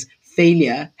 Because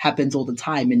failure happens all the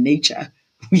time in nature.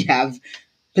 We have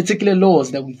particular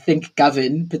laws that we think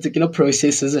govern particular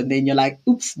processes, and then you're like,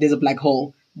 oops, there's a black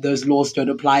hole. Those laws don't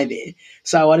apply there.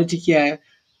 So I wanted to hear,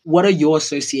 what are your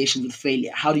associations with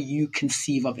failure? How do you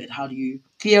conceive of it? How do you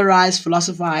theorize,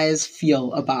 philosophize,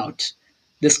 feel about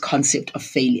this concept of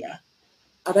failure?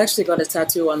 I've actually got a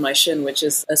tattoo on my shin, which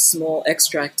is a small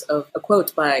extract of a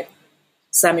quote by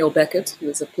Samuel Beckett, who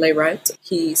was a playwright.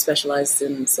 He specialized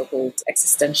in so-called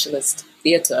existentialist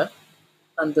theater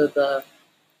under the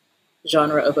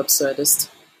genre of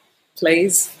absurdist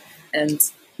plays. And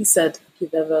he said, if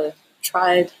you've ever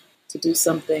tried to do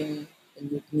something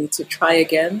and you need to try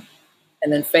again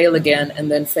and then fail again and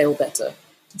then fail better.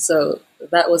 So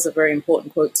that was a very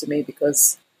important quote to me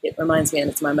because it reminds me,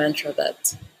 and it's my mantra,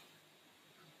 that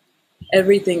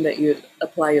everything that you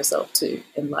apply yourself to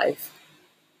in life,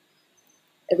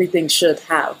 everything should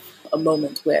have a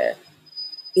moment where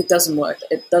it doesn't work.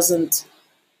 It doesn't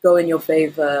go in your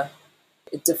favor.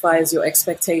 It defies your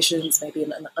expectations, maybe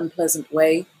in an unpleasant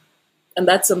way. And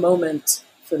that's a moment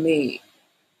for me.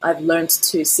 I've learned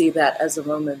to see that as a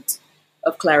moment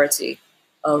of clarity,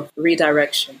 of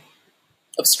redirection,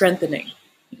 of strengthening,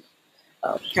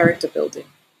 of character building.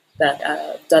 That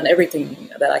I've done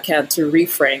everything that I can to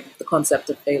reframe the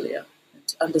concept of failure and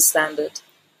to understand it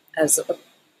as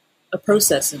a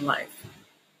process in life.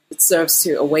 It serves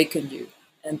to awaken you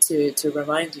and to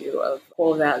remind you of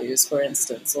core values, for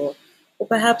instance, or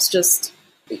perhaps just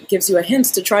it gives you a hint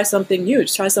to try something new,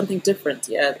 to try something different.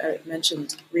 Yeah, I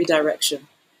mentioned redirection.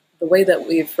 The way that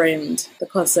we've framed the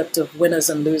concept of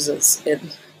winners and losers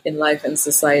in life and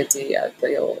society, I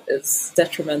feel, is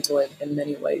detrimental in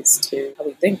many ways to how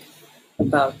we think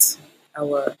about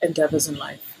our endeavors in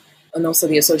life. And also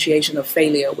the association of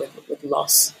failure with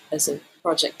loss, as a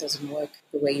project doesn't work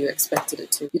the way you expected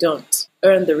it to. You don't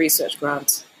earn the research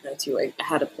grant that you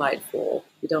had applied for.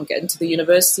 You don't get into the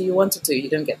university you wanted to. You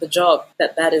don't get the job.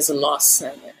 That is a loss,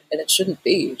 and it shouldn't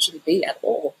be. It shouldn't be at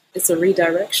all. It's a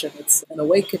redirection. It's an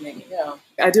awakening. Yeah,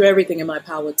 I do everything in my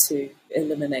power to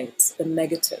eliminate the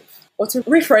negative, or to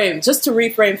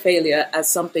reframe failure as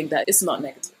something that is not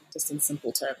negative, just in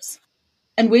simple terms.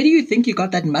 And where do you think you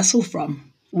got that muscle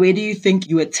from? Where do you think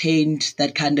you attained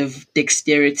that kind of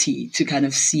dexterity to kind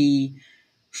of see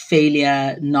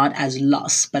failure not as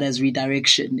loss, but as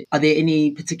redirection? Are there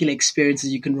any particular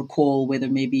experiences you can recall, whether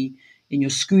maybe in your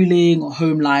schooling or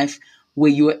home life,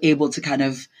 where you were able to kind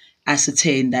of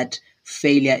ascertain that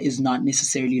failure is not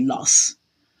necessarily loss?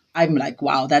 I'm like,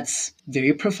 wow, that's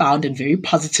very profound and very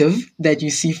positive that you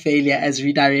see failure as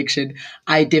redirection.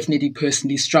 I definitely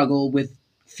personally struggle with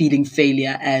feeling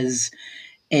failure as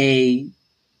a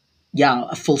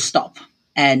full stop.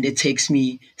 And it takes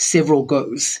me several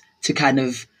goes to kind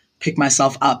of pick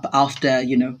myself up after,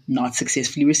 not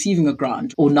successfully receiving a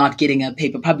grant or not getting a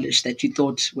paper published that you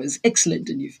thought was excellent,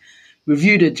 and you've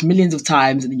reviewed it millions of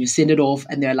times, and then you send it off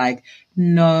and they're like,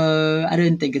 no, I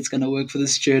don't think it's going to work for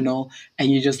this journal.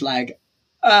 And you're just like,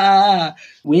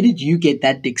 where did you get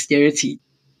that dexterity?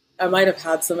 I might have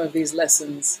had some of these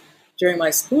lessons during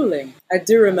my schooling. I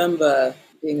do remember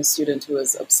being a student who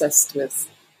was obsessed with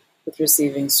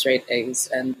receiving straight A's.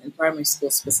 And in primary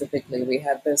school specifically, we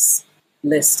had this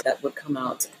list that would come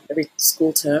out every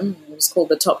school term. It was called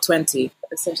the Top 20.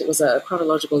 Essentially, it was a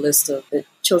chronological list of the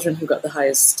children who got the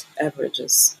highest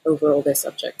averages over all their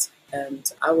subjects.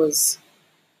 And I was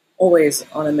always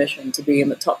on a mission to be in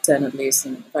the top 10 at least.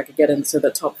 And if I could get into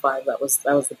the top 5, that was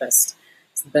the best.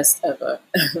 It's the best ever.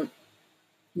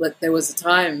 But there was a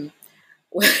time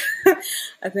where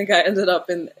I think I ended up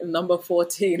in number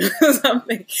 14 or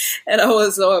something. And I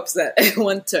was so upset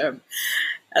one term.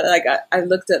 And I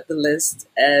looked at the list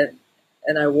and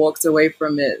I walked away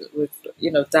from it with,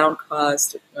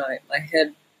 downcast, my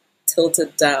head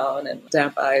tilted down and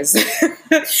damp eyes.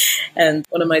 And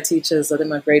one of my teachers, I think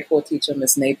my grade 4 teacher,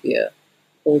 Miss Napier,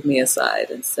 pulled me aside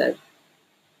and said,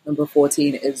 number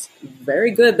 14 is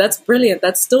very good. That's brilliant.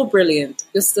 That's still brilliant.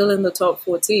 You're still in the top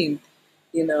 14,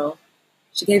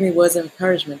 She gave me words of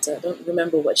encouragement. I don't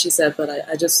remember what she said, but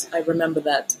I remember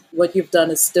that what you've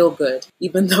done is still good,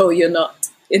 even though you're not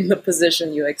in the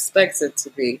position you expect it to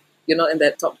be. You're not in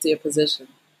that top tier position.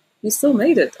 You still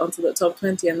made it onto the top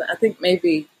 20. And I think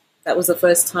maybe that was the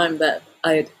first time that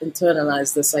I had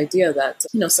internalized this idea that,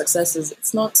 success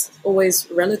it's not always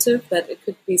relative, that it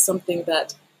could be something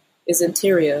that is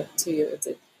interior to you.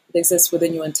 It exists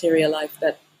within your interior life,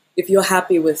 that if you're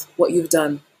happy with what you've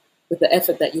done, with the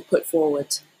effort that you put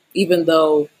forward, even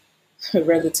though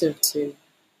relative to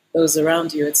those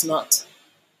around you, it's not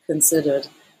considered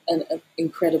an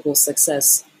incredible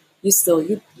success, you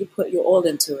put your all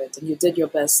into it and you did your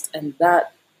best, and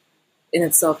that in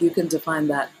itself, you can define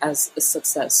that as a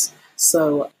success.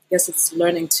 So I guess it's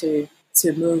learning to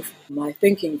move my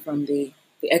thinking from the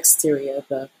exterior,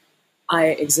 the I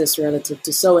exist relative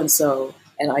to so-and-so,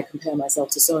 and I compare myself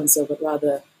to so-and-so, but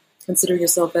rather consider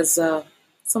yourself as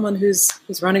someone who's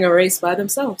running a race by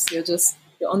themselves.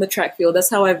 You're on the track field. That's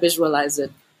how I visualize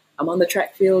it. I'm on the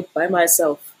track field by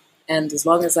myself, and as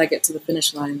long as I get to the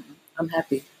finish line, I'm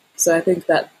happy. So I think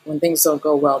that when things don't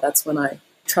go well, that's when I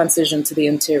transition to the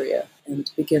interior and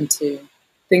begin to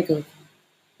think of,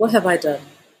 what have I done?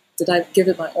 Did I give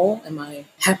it my all? Am I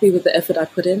happy with the effort I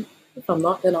put in? If I'm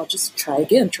not, then I'll just try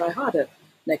again, try harder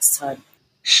next time.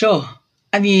 Sure.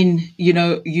 I mean,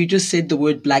 you just said the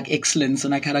word Black excellence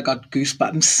and I kind of got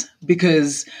goosebumps,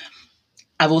 because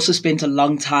I've also spent a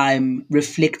long time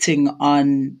reflecting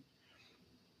on,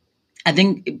 I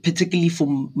think particularly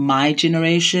for my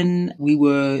generation, we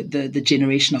were the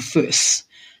generation of firsts.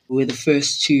 We were the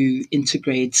first to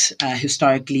integrate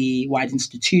historically white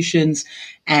institutions,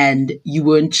 and you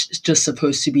weren't just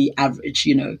supposed to be average,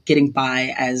 getting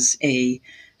by as a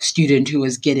student who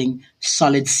was getting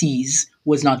solid C's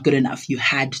was not good enough. You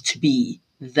had to be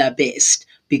the best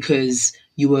because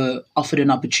you were offered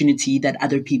an opportunity that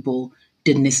other people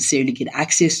didn't necessarily get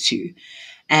access to.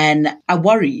 And I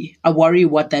worry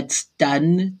what that's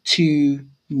done to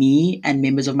me and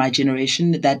members of my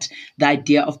generation, that the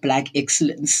idea of Black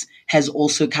excellence has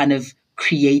also kind of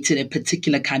created a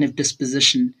particular kind of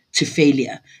disposition to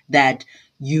failure, that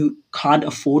you can't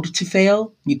afford to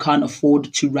fail. You can't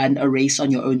afford to run a race on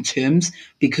your own terms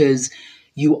because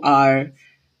you are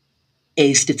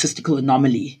a statistical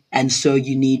anomaly. And so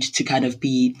you need to kind of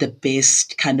be the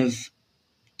best kind of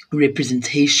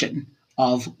representation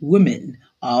of women,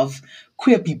 of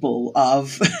queer people,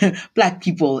 of Black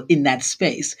people in that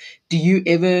space. Do you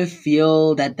ever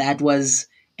feel that that was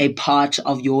a part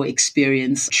of your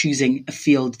experience choosing a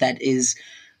field that is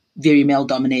very male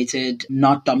dominated,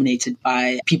 not dominated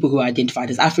by people who are identified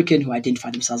as African, who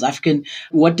identify themselves African?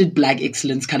 What did Black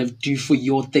excellence kind of do for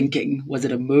your thinking? Was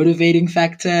it a motivating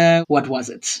factor? What was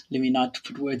it? Let me not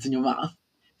put words in your mouth.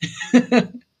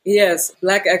 Yes,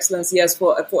 Black excellence. Yes,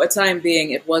 for a time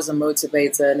being, it was a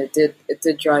motivator, and it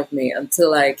did drive me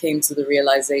until I came to the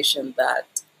realization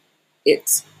that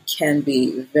it can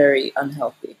be very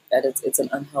unhealthy. That it's an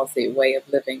unhealthy way of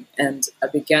living, and I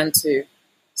began to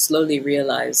slowly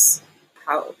realize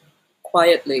how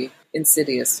quietly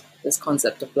insidious this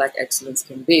concept of Black excellence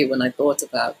can be. When I thought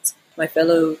about my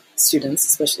fellow students,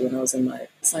 especially when I was in my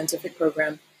scientific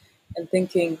program, and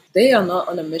thinking they are not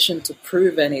on a mission to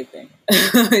prove anything.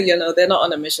 They're not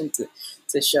on a mission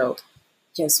to show,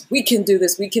 yes, we can do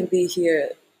this, we can be here.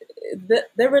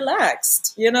 They're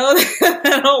relaxed, they're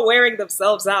not wearing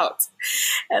themselves out.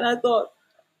 And I thought,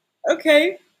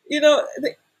 okay,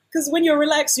 because when you're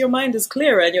relaxed, your mind is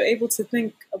clearer and you're able to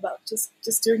think about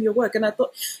just doing your work. And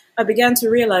I began to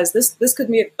realize this could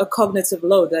be a cognitive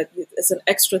load, that it's an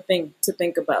extra thing to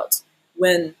think about,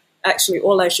 when actually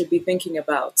all I should be thinking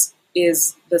about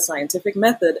is the scientific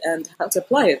method and how to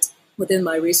apply it within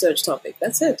my research topic.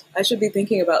 That's it. I should be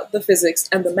thinking about the physics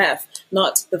and the math,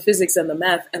 not the physics and the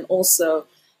math, and also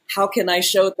how can I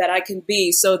show that I can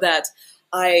be, so that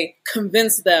I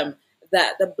convince them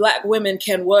that the Black women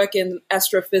can work in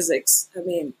astrophysics. I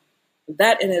mean,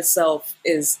 that in itself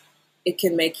it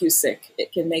can make you sick.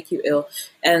 It can make you ill.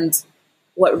 And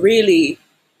what really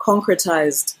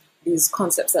concretized these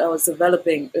concepts that I was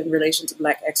developing in relation to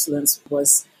Black excellence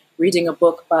was reading a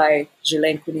book by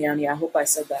Ghislaine Kuniani. I hope I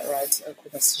said that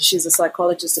right. She's a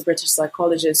psychologist, a British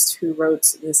psychologist, who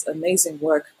wrote this amazing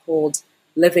work called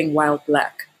Living While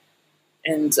Black.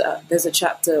 And there's a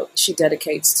chapter she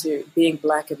dedicates to being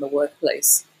Black in the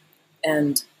workplace.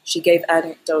 And she gave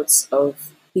anecdotes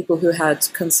of people who had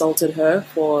consulted her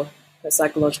for her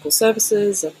psychological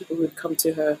services, or people who had come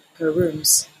to her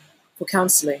rooms for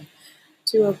counseling.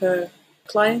 2 of her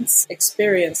clients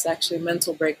experienced actually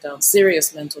mental breakdowns,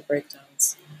 serious mental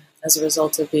breakdowns, as a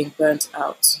result of being burnt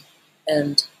out.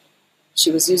 And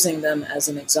she was using them as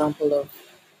an example of,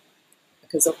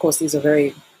 because of course these are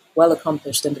very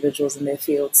well-accomplished individuals in their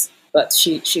fields, but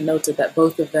she noted that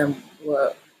both of them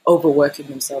were overworking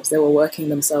themselves. They were working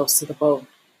themselves to the bone,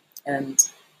 and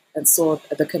saw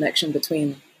the connection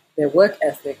between their work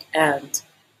ethic and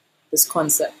this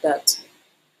concept that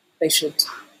they should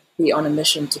be on a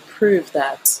mission to prove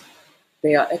that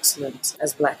they are excellent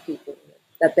as Black people,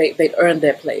 that they'd earned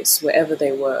their place wherever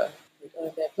they were. They'd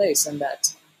earned their place and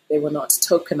that they were not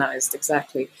tokenized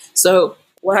exactly. So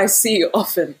what I see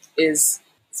often is,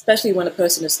 especially when a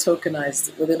person is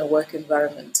tokenized within a work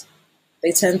environment,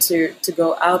 they tend to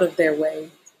go out of their way,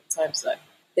 sometimes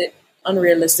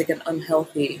unrealistic and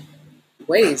unhealthy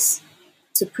ways,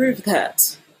 to prove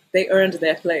that they earned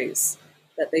their place,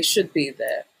 that they should be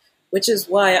there, which is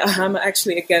why I'm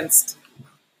actually against,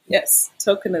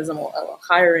 tokenism or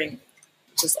hiring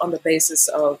just on the basis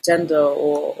of gender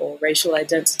or racial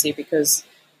identity, because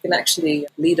it can actually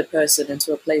lead a person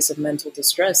into a place of mental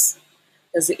distress.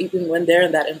 Because even when they're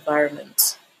in that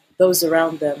environment, those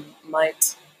around them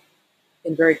might,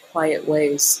 in very quiet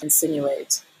ways,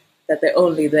 insinuate that they're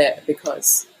only there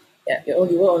because,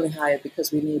 we're only hired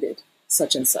because we needed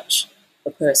such and such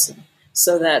a person.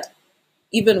 So that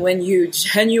even when you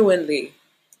genuinely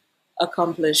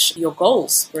accomplish your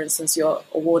goals, for instance, you're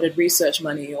awarded research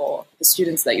money, or the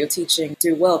students that you're teaching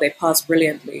do well, they pass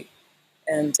brilliantly,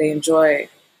 and they enjoy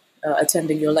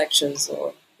attending your lectures,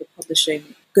 or you're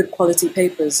publishing good quality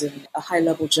papers in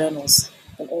high-level journals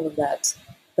and all of that,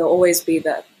 there'll always be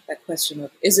that question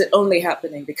of, is it only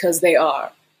happening because they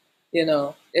are?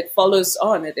 It follows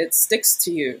on, it sticks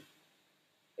to you.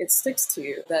 It sticks to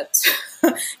you that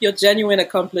your genuine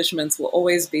accomplishments will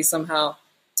always be somehow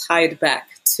tied back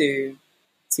to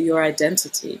your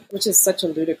identity, which is such a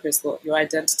ludicrous thought. Your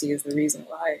identity is the reason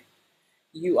why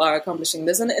you are accomplishing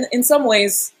this. And in some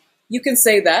ways, you can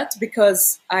say that,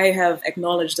 because I have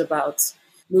acknowledged about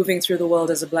moving through the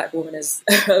world as a Black woman is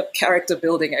a character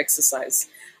building exercise.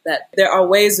 That there are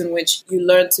ways in which you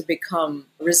learn to become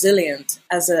resilient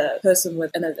as a person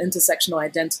with an intersectional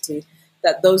identity,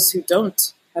 that those who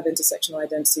don't have intersectional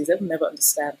identities, they'll never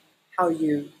understand how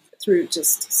you, through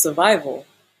just survival,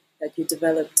 that you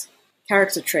developed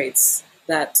character traits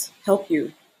that help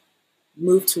you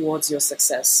move towards your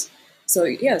success. So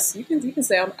yes, you can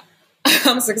say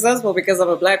I'm successful because I'm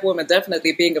a Black woman.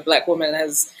 Definitely being a Black woman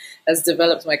has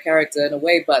developed my character in a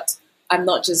way, but I'm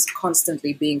not just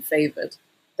constantly being favored.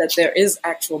 That there is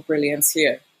actual brilliance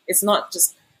here. It's not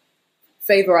just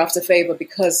favor after favor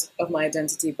because of my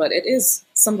identity, but it is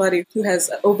somebody who has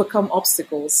overcome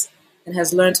obstacles and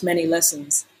has learned many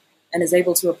lessons and is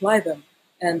able to apply them,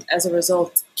 and as a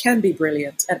result can be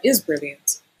brilliant and is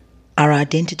brilliant. Our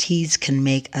identities can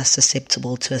make us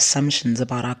susceptible to assumptions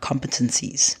about our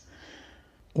competencies.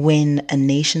 When a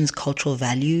nation's cultural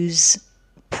values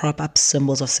prop up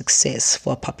symbols of success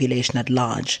for a population at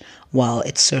large, while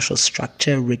its social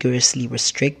structure rigorously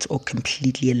restricts or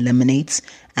completely eliminates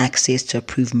access to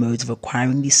approved modes of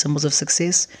acquiring these symbols of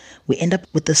success, we end up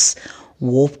with this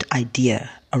warped idea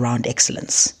around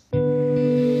excellence.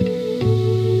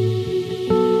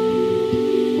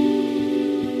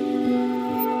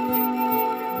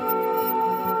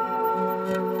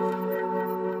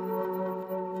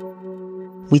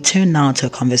 We turn now to a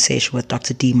conversation with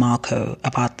Dr. Dee Marco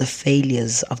about the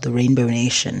failures of the Rainbow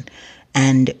Nation,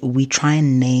 and we try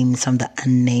and name some of the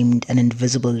unnamed and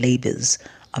invisible labors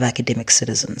of academic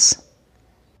citizens.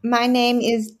 My name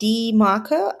is Dee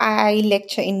Marco. I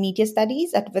lecture in media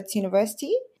studies at Wits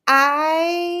University.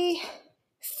 I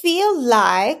feel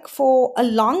like for a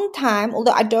long time,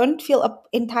 although I don't feel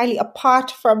entirely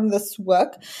apart from this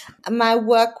work, my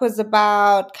work was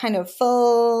about kind of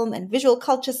film and visual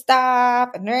culture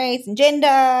stuff and race and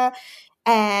gender,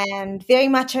 and very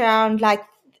much around like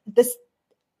this.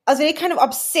 I was very kind of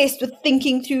obsessed with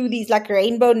thinking through these like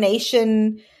Rainbow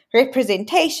Nation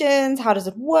representations. How does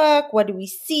it work? What do we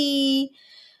see?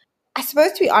 I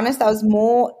suppose, to be honest, I was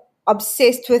more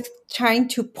obsessed with trying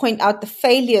to point out the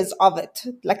failures of it,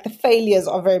 like the failures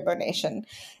of Rainbow Nation.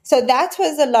 So that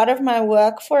was a lot of my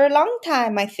work for a long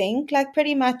time, I think. Like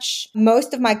pretty much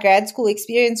most of my grad school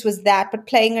experience was that, but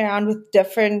playing around with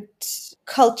different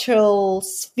cultural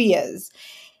spheres.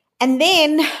 And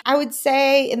then I would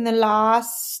say in the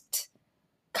last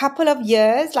couple of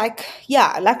years, like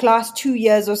last 2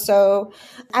 years or so,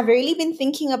 I've really been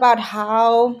thinking about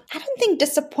how, I don't think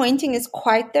disappointing is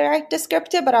quite the right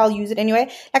descriptor, but I'll use it anyway,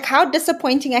 like how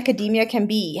disappointing academia can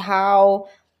be, how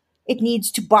it needs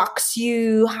to box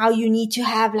you, how you need to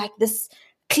have like this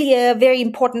clear, very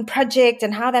important project,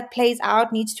 and how that plays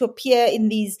out needs to appear in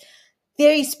these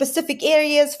very specific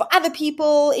areas for other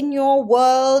people in your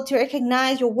world to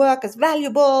recognize your work as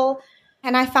valuable.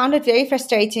 And I found it very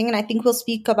frustrating, and I think we'll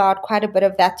speak about quite a bit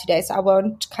of that today, so I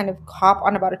won't kind of harp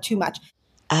on about it too much.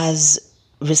 As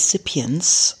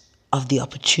recipients of the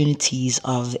opportunities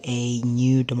of a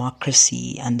new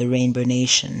democracy and the Rainbow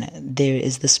Nation, there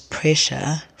is this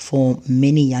pressure for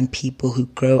many young people who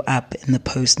grow up in the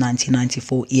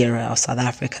post-1994 era of South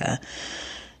Africa.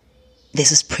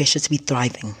 There's this pressure to be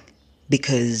thriving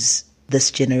because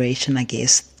this generation, I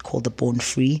guess, called the Born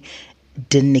Free,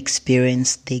 didn't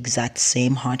experience the exact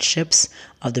same hardships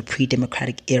of the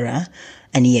pre-democratic era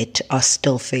and yet are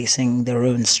still facing their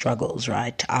own struggles,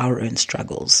 right? Our own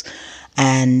struggles.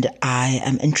 And I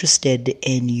am interested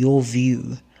in your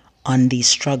view on these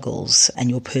struggles and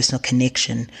your personal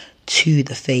connection to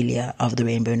the failure of the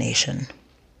Rainbow Nation.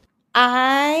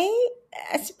 I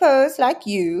suppose, like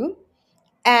you,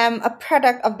 am a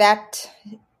product of that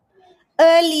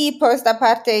early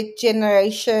post-apartheid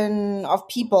generation of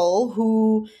people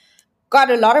who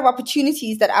got a lot of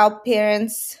opportunities that our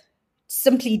parents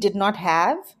simply did not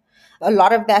have. A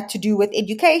lot of that to do with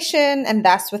education and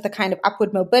thus with a kind of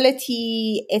upward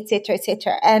mobility, etc.,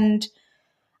 etc. And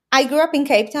I grew up in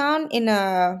Cape Town in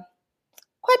a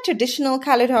quite traditional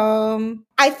colored home.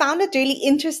 I found it really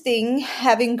interesting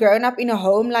having grown up in a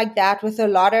home like that with a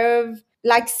lot of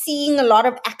seeing a lot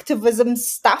of activism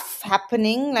stuff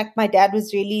happening. Like my dad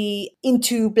was really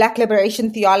into Black liberation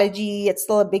theology. It's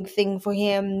still a big thing for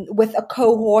him with a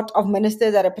cohort of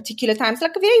ministers at a particular time. It's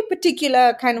like a very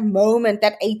particular kind of moment,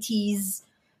 that 80s,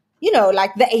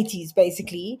 like the 80s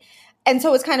basically. And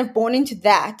so it's kind of born into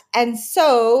that. And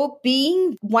so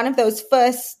being one of those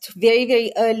first very,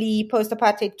 very early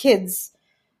post-apartheid kids,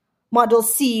 Model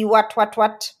C, what,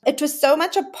 it was so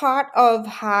much a part of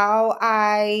how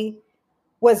I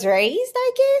was raised,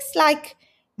 I guess. Like,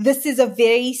 this is a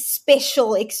very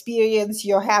special experience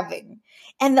you're having.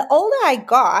 And the older I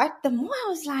got, the more I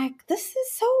was like, this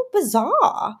is so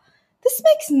bizarre. This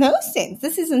makes no sense.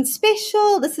 This isn't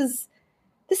special. This is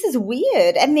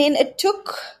weird. And then it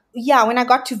took, when I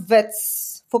got to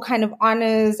Wits for kind of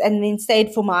honors and then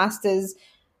stayed for masters,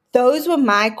 those were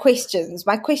my questions.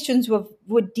 My questions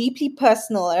were deeply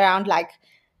personal around like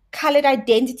colored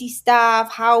identity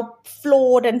stuff, how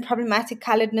flawed and problematic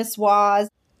coloredness was.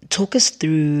 Talk us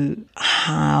through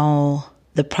how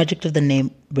the project of the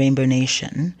Rainbow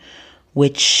Nation,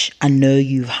 which I know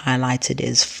you've highlighted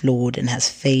as flawed and has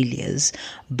failures,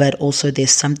 but also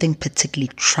there's something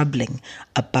particularly troubling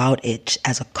about it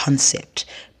as a concept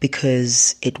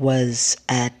because it was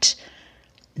at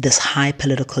this high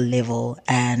political level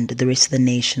and the rest of the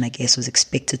nation, I guess, was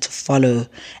expected to follow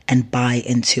and buy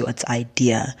into its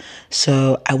idea.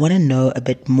 So I want to know a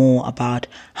bit more about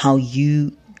how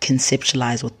you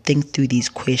conceptualize or think through these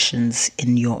questions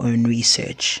in your own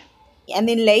research. And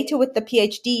then later with the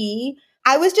PhD,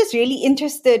 I was just really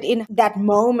interested in that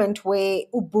moment where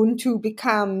Ubuntu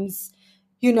becomes,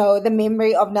 the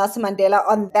memory of Nelson Mandela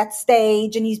on that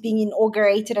stage and he's being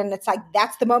inaugurated. And it's like,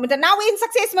 that's the moment. And now we're in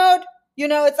success mode.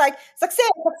 It's like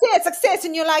success.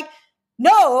 And you're like,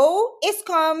 no,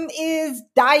 Eskom is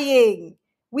dying.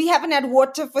 We haven't had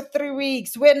water for 3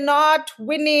 weeks. We're not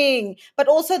winning. But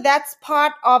also that's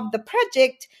part of the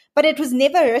project, but it was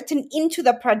never written into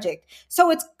the project.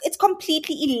 So it's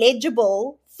completely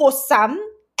illegible for some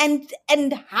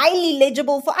and highly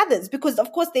legible for others, because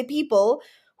of course there are people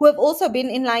who have also been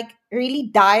in like really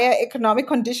dire economic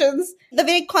conditions. The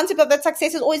very concept of that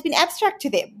success has always been abstract to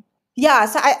them. Yeah,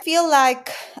 so I feel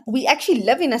like we actually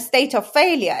live in a state of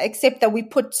failure, except that we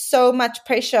put so much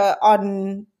pressure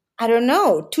on, I don't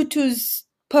know, Tutu's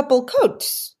purple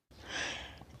coats.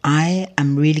 I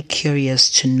am really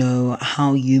curious to know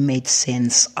how you made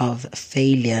sense of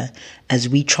failure as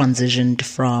we transitioned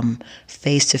from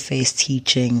face-to-face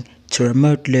teaching to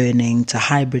remote learning to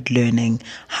hybrid learning.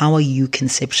 How are you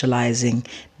conceptualizing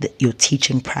your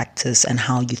teaching practice and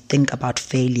how you think about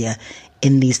failure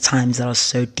in these times that are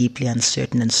so deeply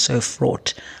uncertain and so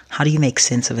fraught? How do you make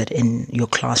sense of it in your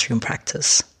classroom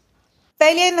practice?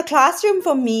 Failure in the classroom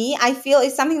for me, I feel,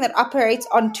 is something that operates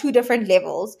on 2 different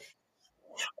levels.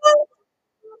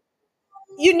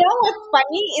 What's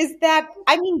funny is that,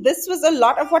 this was a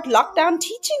lot of what lockdown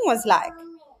teaching was like.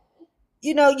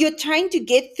 You're trying to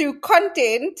get through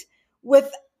content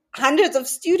with hundreds of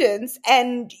students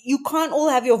and you can't all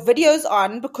have your videos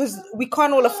on because we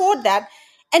can't all afford that.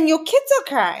 And your kids are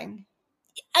crying.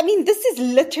 This is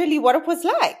literally what it was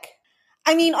like.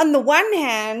 On the one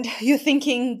hand, you're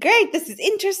thinking, great, this is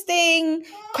interesting.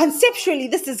 Conceptually,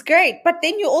 this is great. But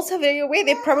then you're also very aware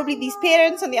there are probably these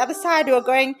parents on the other side who are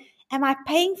going, am I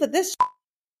paying for this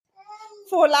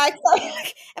for am I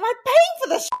paying for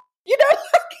this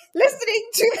listening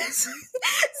to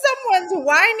someone's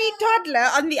whiny toddler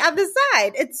on the other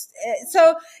side. It's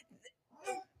so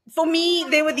for me,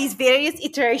 there were these various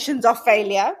iterations of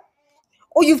failure,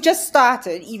 or you've just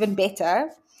started, even better.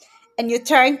 and you're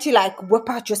trying to like whip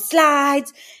out your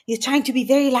slides. You're trying to be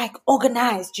very like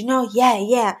organized,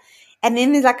 yeah. And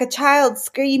then there's like a child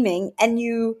screaming and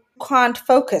you can't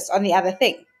focus on the other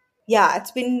thing. Yeah, it's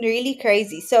been really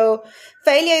crazy. So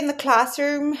failure in the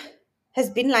classroom has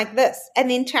been like this.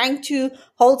 And then trying to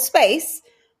hold space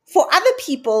for other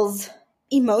people's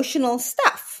emotional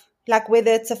stuff, like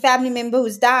whether it's a family member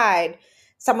who's died,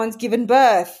 someone's given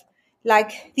birth,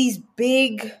 like these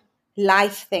big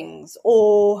life things,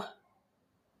 or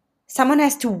someone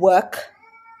has to work,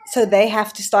 so they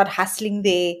have to start hustling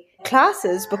their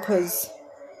classes because,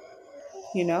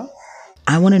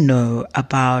 I want to know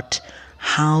about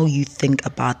how you think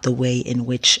about the way in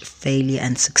which failure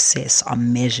and success are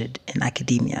measured in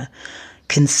academia,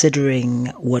 considering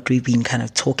what we've been kind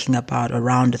of talking about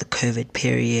around the COVID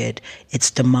period, its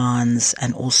demands,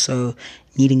 and also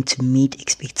needing to meet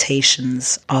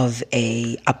expectations of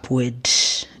a upward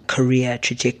career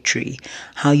trajectory,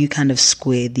 how you kind of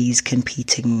square these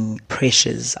competing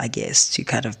pressures, I guess, to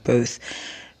kind of both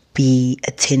be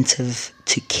attentive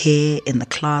to care in the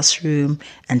classroom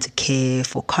and to care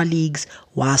for colleagues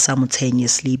while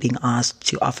simultaneously being asked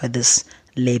to offer this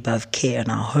labor of care in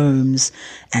our homes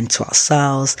and to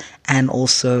ourselves, and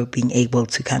also being able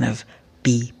to kind of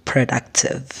be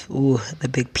productive. Ooh, the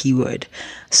big P word.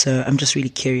 So I'm just really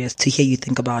curious to hear you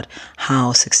think about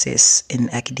how success in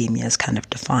academia is kind of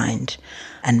defined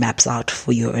and maps out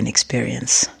for your own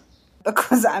experience.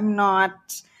 Because I'm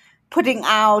not putting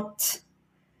out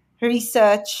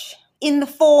research in the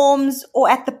forms or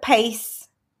at the pace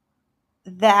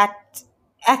that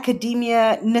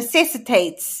academia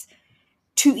necessitates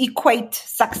to equate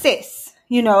success,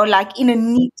 like in a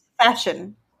neat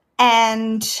fashion.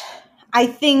 And I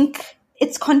think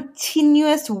it's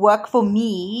continuous work for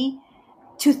me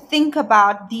to think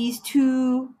about these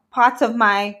two parts of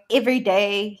my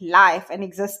everyday life and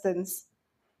existence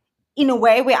in a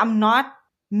way where I'm not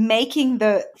making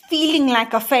the feeling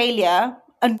like a failure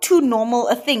and too normal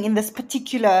a thing in this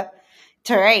particular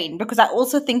terrain, because I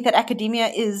also think that academia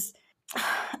it's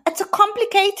a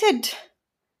complicated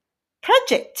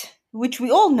project, which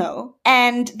we all know.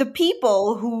 And the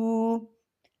people who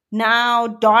now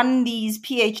don these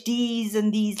PhDs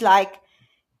and these like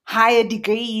higher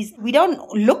degrees, we don't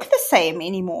look the same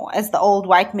anymore as the old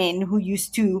white men who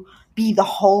used to be the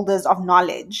holders of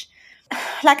knowledge.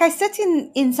 Like I sit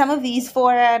in some of these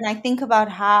fora and I think about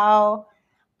how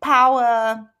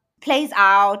power plays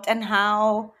out and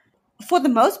how, for the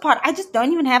most part, I just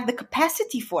don't even have the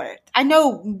capacity for it. I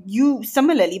know you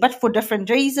similarly, but for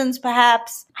different reasons,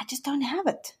 perhaps, I just don't have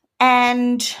it.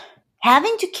 And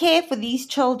having to care for these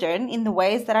children in the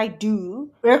ways that I do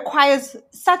requires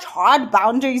such hard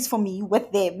boundaries for me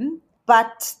with them,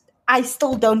 but I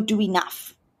still don't do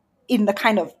enough in the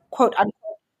kind of quote unquote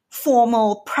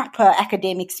formal, proper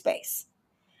academic space.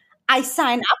 I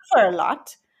sign up for a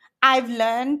lot. I've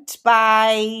learned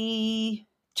by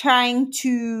trying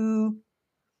to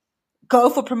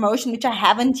go for promotion, which I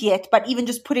haven't yet, but even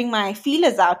just putting my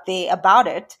feelers out there about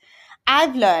it,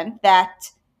 I've learned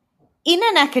that in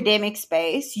an academic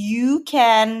space, you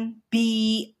can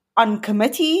be on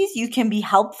committees, you can be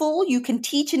helpful, you can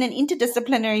teach in an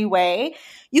interdisciplinary way,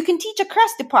 you can teach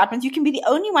across departments, you can be the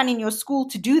only one in your school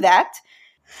to do that.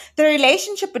 The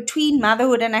relationship between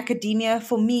motherhood and academia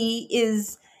for me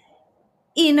is,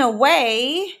 in a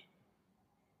way,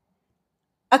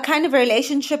 a kind of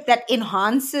relationship that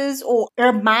enhances or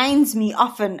reminds me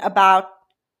often about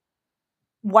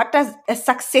what does a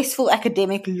successful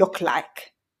academic look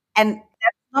like. And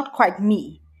that's not quite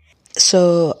me.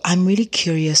 So I'm really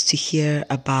curious to hear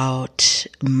about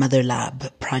Mother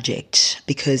Lab project,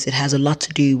 because it has a lot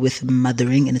to do with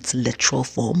mothering in its literal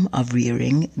form of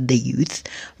rearing the youth.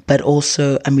 But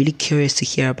also I'm really curious to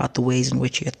hear about the ways in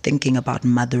which you're thinking about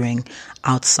mothering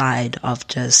outside of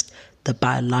just the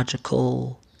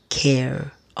biological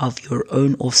care of your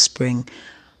own offspring,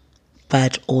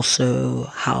 but also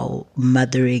how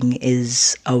mothering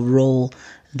is a role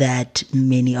that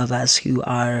many of us who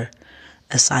are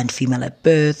assigned female at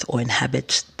birth or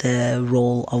inhabit the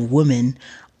role of women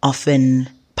often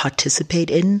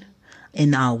participate in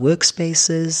our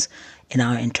workspaces, in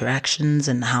our interactions,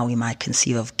 and how we might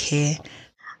conceive of care.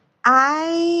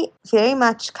 I very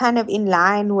much kind of in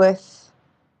line with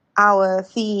our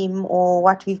theme or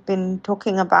what we've been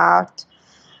talking about.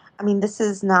 I mean, this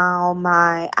is now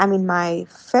I'm in my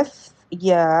 5th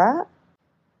year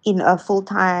in a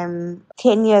full-time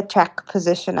tenure track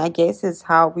position, I guess is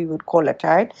how we would call it,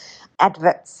 right? At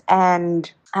Wits.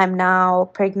 And I'm now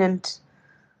pregnant.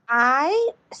 I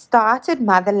started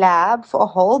Mother Lab for a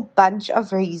whole bunch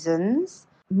of reasons,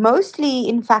 mostly,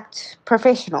 in fact,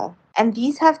 professional. And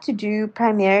these have to do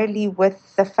primarily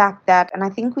with the fact that, and I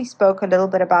think we spoke a little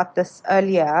bit about this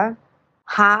earlier,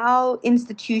 how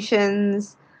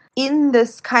institutions in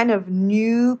this kind of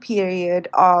new period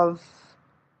of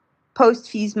post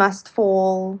fees must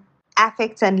fall,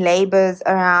 affects and labors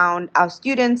around our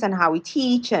students and how we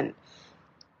teach and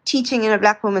teaching in a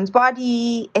Black woman's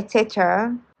body,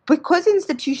 etc. Because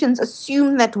institutions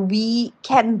assume that we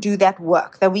can do that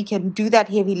work, that we can do that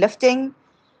heavy lifting,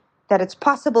 that it's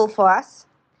possible for us,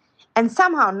 and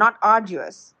somehow not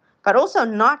arduous, but also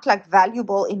not like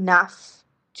valuable enough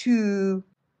to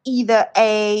either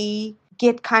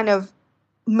get kind of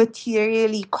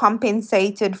materially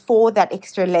compensated for that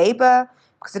extra labor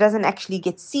because it doesn't actually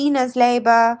get seen as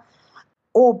labor,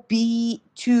 or B,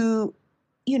 to,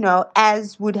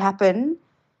 as would happen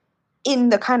in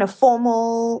the kind of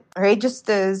formal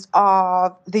registers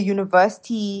of the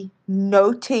university,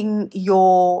 noting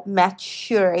your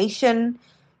maturation,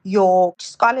 your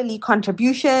scholarly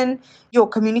contribution, your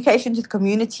communication to the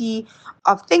community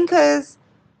of thinkers.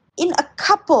 In a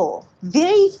couple,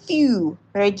 very few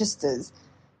registers,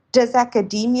 does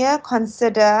academia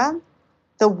consider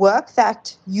the work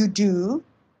that you do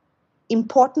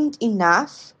important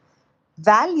enough,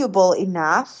 valuable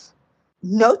enough,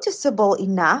 noticeable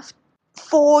enough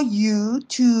for you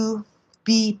to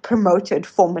be promoted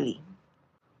formally.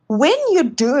 When you're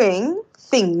doing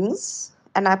things,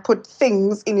 and I put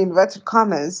things in inverted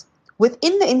commas,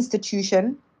 within the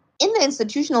institution, in the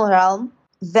institutional realm,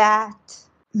 that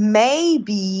may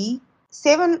be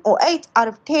 7 or 8 out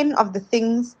of 10 of the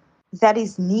things that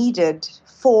is needed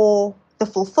for the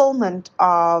fulfillment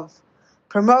of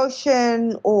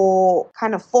promotion or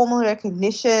kind of formal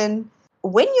recognition.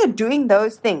 When you're doing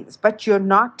those things, but you're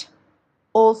not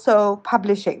also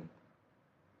publishing,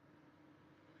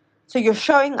 so you're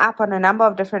showing up on a number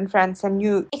of different fronts and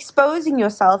you exposing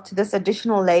yourself to this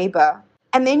additional labor,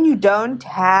 and then you don't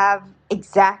have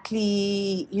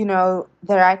exactly, the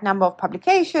right number of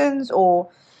publications, or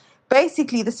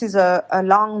basically this is a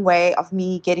long way of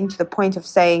me getting to the point of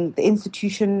saying the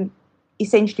institution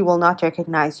essentially will not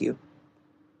recognize you.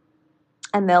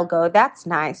 And they'll go, that's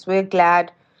nice. We're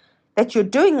glad that you're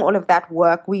doing all of that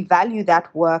work. We value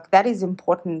that work. That is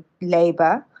important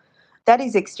labor. That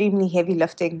is extremely heavy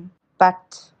lifting.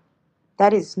 But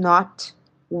that is not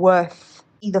worth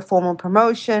either formal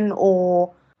promotion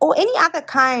or any other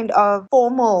kind of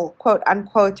formal, quote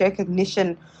unquote,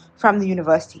 recognition from the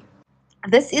university.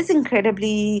 This is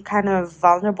incredibly kind of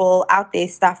vulnerable out there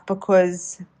stuff,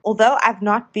 because although I've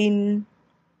not been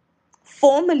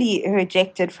formally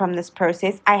rejected from this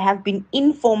process, I have been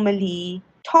informally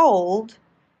told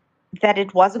that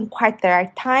it wasn't quite the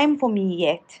right time for me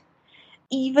yet,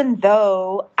 even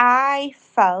though I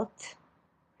felt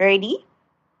ready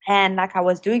and like I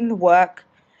was doing the work,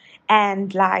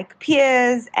 and like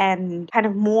peers and kind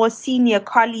of more senior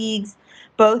colleagues,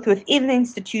 both within the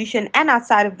institution and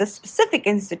outside of the specific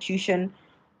institution,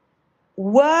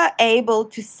 were able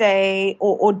to say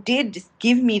or did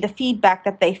give me the feedback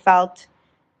that they felt,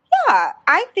 yeah,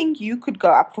 I think you could go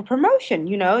up for promotion,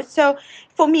 So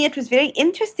for me, it was very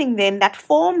interesting then that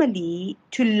formally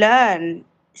to learn,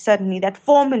 certainly that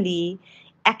formally,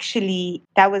 actually,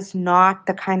 that was not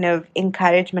the kind of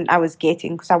encouragement I was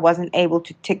getting, because I wasn't able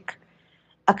to tick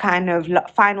a kind of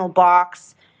final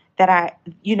box that I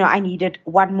needed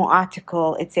one more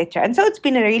article, etc. And so it's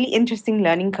been a really interesting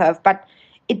learning curve, but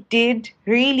it did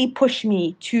really push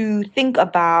me to think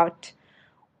about,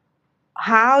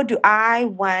 how do I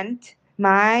want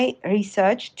my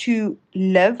research to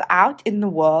live out in the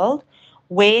world?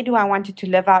 Where do I want it to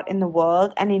live out in the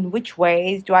world? And in which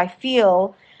ways do I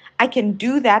feel I can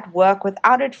do that work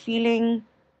without it feeling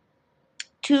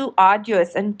too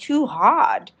arduous and too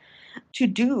hard to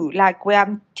do, like where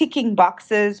I'm ticking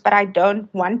boxes, but I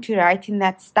don't want to write in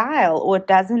that style, or it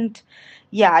doesn't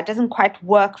quite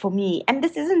work for me. And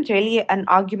this isn't really an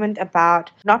argument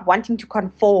about not wanting to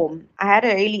conform. I had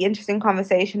a really interesting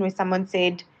conversation where someone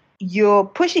said, you're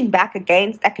pushing back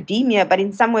against academia, but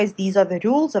in some ways these are the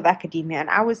rules of academia. And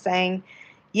I was saying,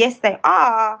 yes, they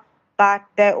are, but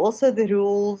they're also the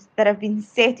rules that have been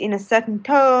set in a certain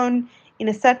tone, in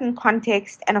a certain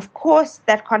context. And of course,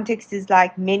 that context is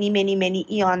like many, many, many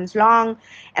eons long.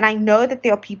 And I know that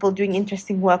there are people doing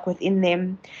interesting work within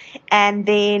them. And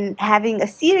then having a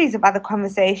series of other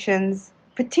conversations,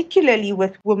 particularly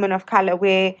with women of color,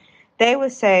 where they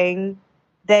were saying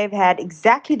they've had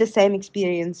exactly the same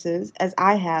experiences as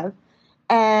I have.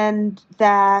 And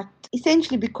that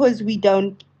essentially, because we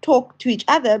don't talk to each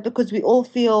other, because we all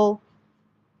feel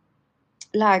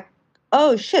like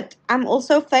oh shit, I'm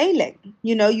also failing.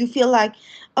 You feel like,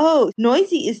 oh,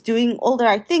 Noisy is doing all the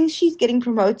right things. She's getting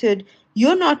promoted.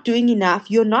 You're not doing enough.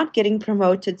 You're not getting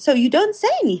promoted. So you don't say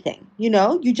anything,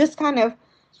 you just kind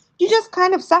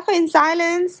of suffer in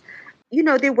silence.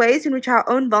 There are ways in which our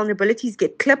own vulnerabilities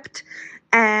get clipped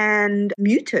and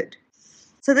muted.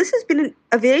 So this has been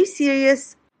a very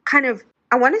serious kind of,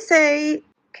 I want to say,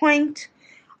 point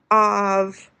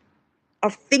of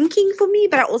thinking for me,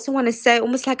 but I also want to say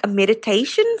almost like a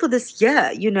meditation for this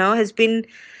year, has been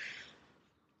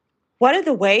what are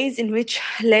the ways in which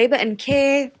labor and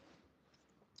care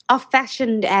are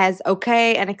fashioned as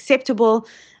okay and acceptable,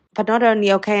 but not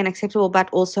only okay and acceptable, but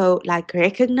also like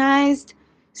recognized,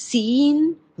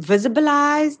 seen,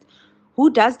 visibilized. Who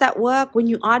does that work when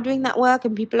you are doing that work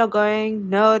and people are going,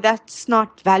 no, that's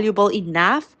not valuable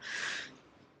enough?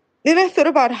 Then I thought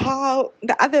about how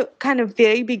the other kind of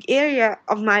very big area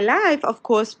of my life, of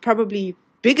course, probably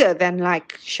bigger than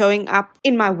like showing up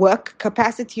in my work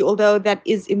capacity, although that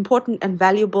is important and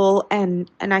valuable and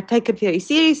I take it very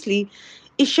seriously,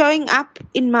 is showing up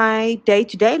in my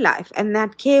day-to-day life and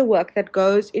that care work that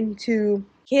goes into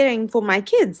caring for my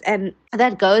kids and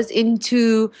that goes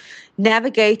into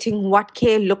navigating what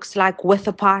care looks like with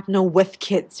a partner, with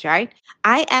kids, right?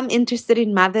 I am interested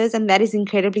in mothers, and that is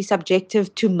incredibly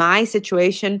subjective to my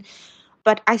situation.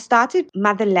 But I started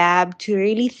Mother Lab to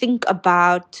really think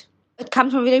about, it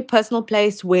comes from a very personal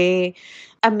place where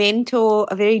a mentor,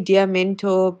 a very dear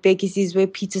mentor, Becky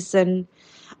Sizwe Peterson,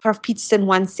 Prof. Peterson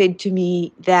once said to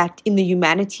me that in the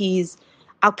humanities,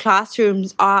 our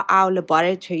classrooms are our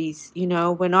laboratories.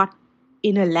 We're not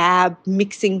in a lab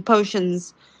mixing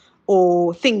potions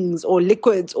or things or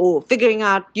liquids or figuring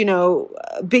out,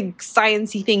 big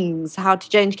sciencey things, how to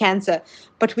change cancer.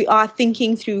 But we are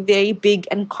thinking through very big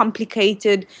and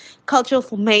complicated cultural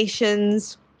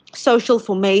formations, social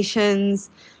formations.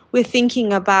 We're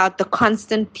thinking about the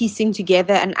constant piecing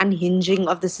together and unhinging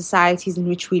of the societies in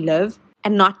which we live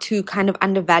and not to kind of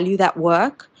undervalue that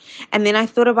work. And then I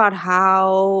thought about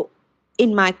how,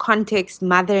 in my context,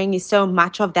 mothering is so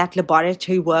much of that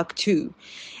laboratory work too.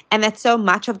 And that so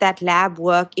much of that lab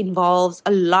work involves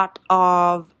a lot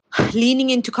of leaning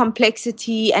into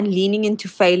complexity and leaning into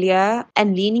failure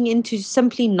and leaning into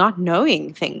simply not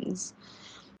knowing things.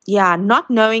 Yeah, not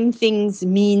knowing things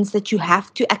means that you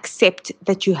have to accept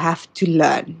that you have to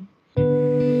learn.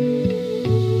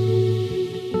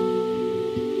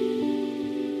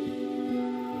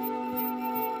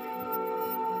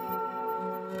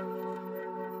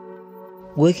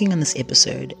 Working on this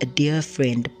episode, a dear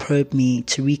friend probed me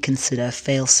to reconsider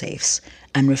fail-safes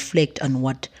and reflect on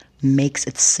what makes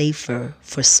it safer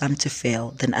for some to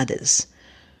fail than others.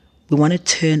 We want to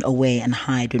turn away and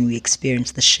hide when we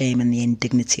experience the shame and the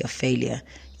indignity of failure,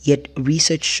 yet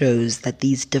research shows that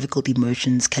these difficult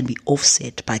emotions can be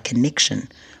offset by connection,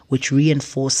 which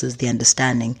reinforces the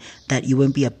understanding that you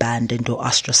won't be abandoned or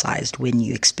ostracized when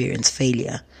you experience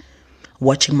failure.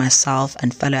 Watching myself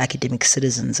and fellow academic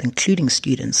citizens, including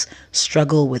students,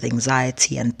 struggle with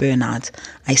anxiety and burnout,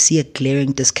 I see a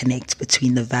glaring disconnect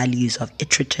between the values of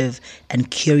iterative and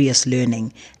curious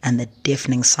learning and the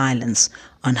deafening silence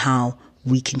on how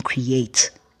we can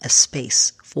create a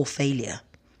space for failure.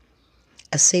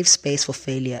 A safe space for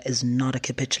failure is not a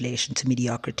capitulation to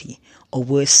mediocrity, or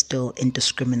worse still,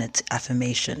 indiscriminate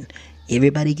affirmation.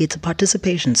 Everybody gets a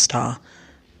participation star.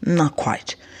 Not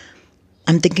quite.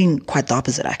 I'm thinking quite the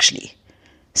opposite, actually.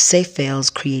 Safe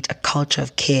fails create a culture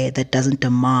of care that doesn't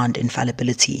demand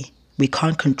infallibility. We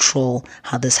can't control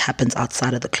how this happens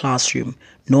outside of the classroom,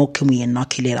 nor can we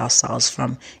inoculate ourselves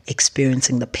from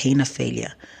experiencing the pain of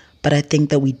failure. But I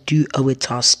think that we do owe it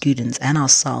to our students and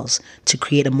ourselves to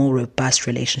create a more robust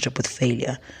relationship with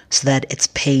failure so that its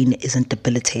pain isn't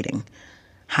debilitating.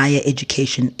 Higher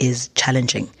education is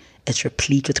challenging. It's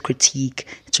replete with critique,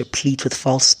 it's replete with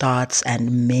false starts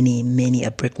and many a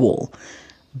brick wall.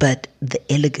 But the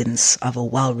elegance of a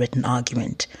well-written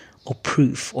argument or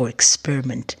proof or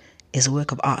experiment is a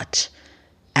work of art.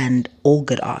 And all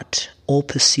good art, all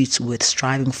pursuits worth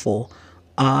striving for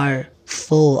are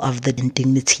full of the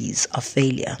indignities of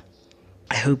failure.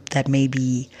 I hope that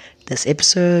maybe this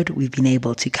episode we've been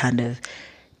able to kind of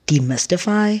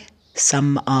demystify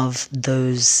some of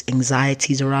those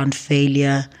anxieties around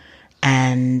failure.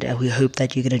 And we hope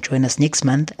that you're going to join us next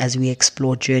month as we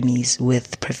explore journeys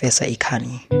with Professor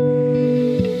Ikani.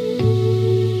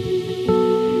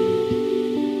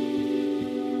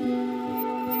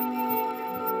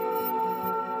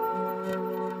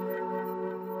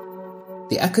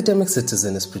 The Academic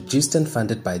Citizen is produced and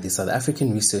funded by the South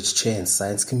African Research Chair in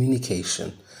Science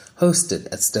Communication, hosted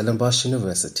at Stellenbosch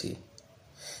University.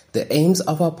 The aims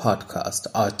of our podcast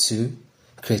are to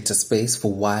create a space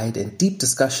for wide and deep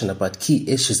discussion about key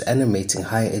issues animating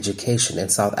higher education in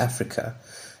South Africa,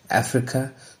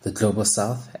 the Global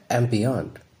South, and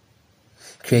beyond.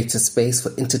 Create a space for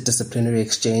interdisciplinary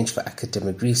exchange for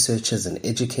academic researchers and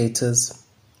educators.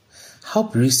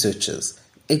 Help researchers,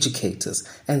 educators,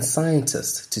 and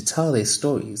scientists to tell their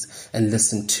stories and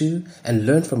listen to and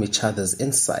learn from each other's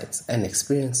insights and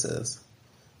experiences.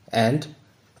 And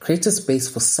create a space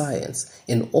for science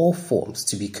in all forms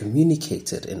to be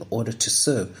communicated in order to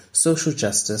serve social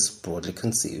justice broadly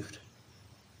conceived.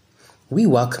 We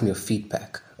welcome your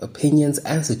feedback, opinions,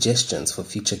 and suggestions for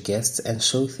future guests and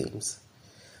show themes.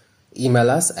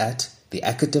 Email us at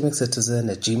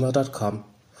theacademiccitizen@gmail.com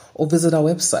or visit our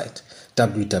website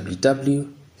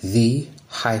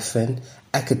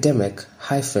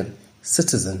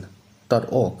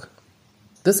www.the-academic-citizen.org.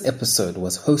 This episode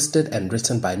was hosted and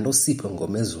written by Nosipho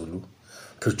Ngomezulu,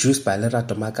 produced by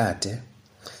Lerato Makate,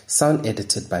 sound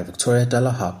edited by Victoria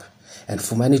Delahop, and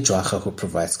Fumani Jwacha, who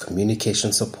provides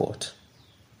communication support.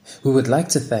 We would like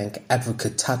to thank Adv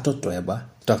Thato Toeba,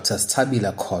 Dr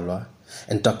Sthabile Kolwa,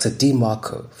 and Dr Dee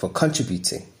Marco for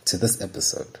contributing to this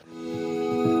episode.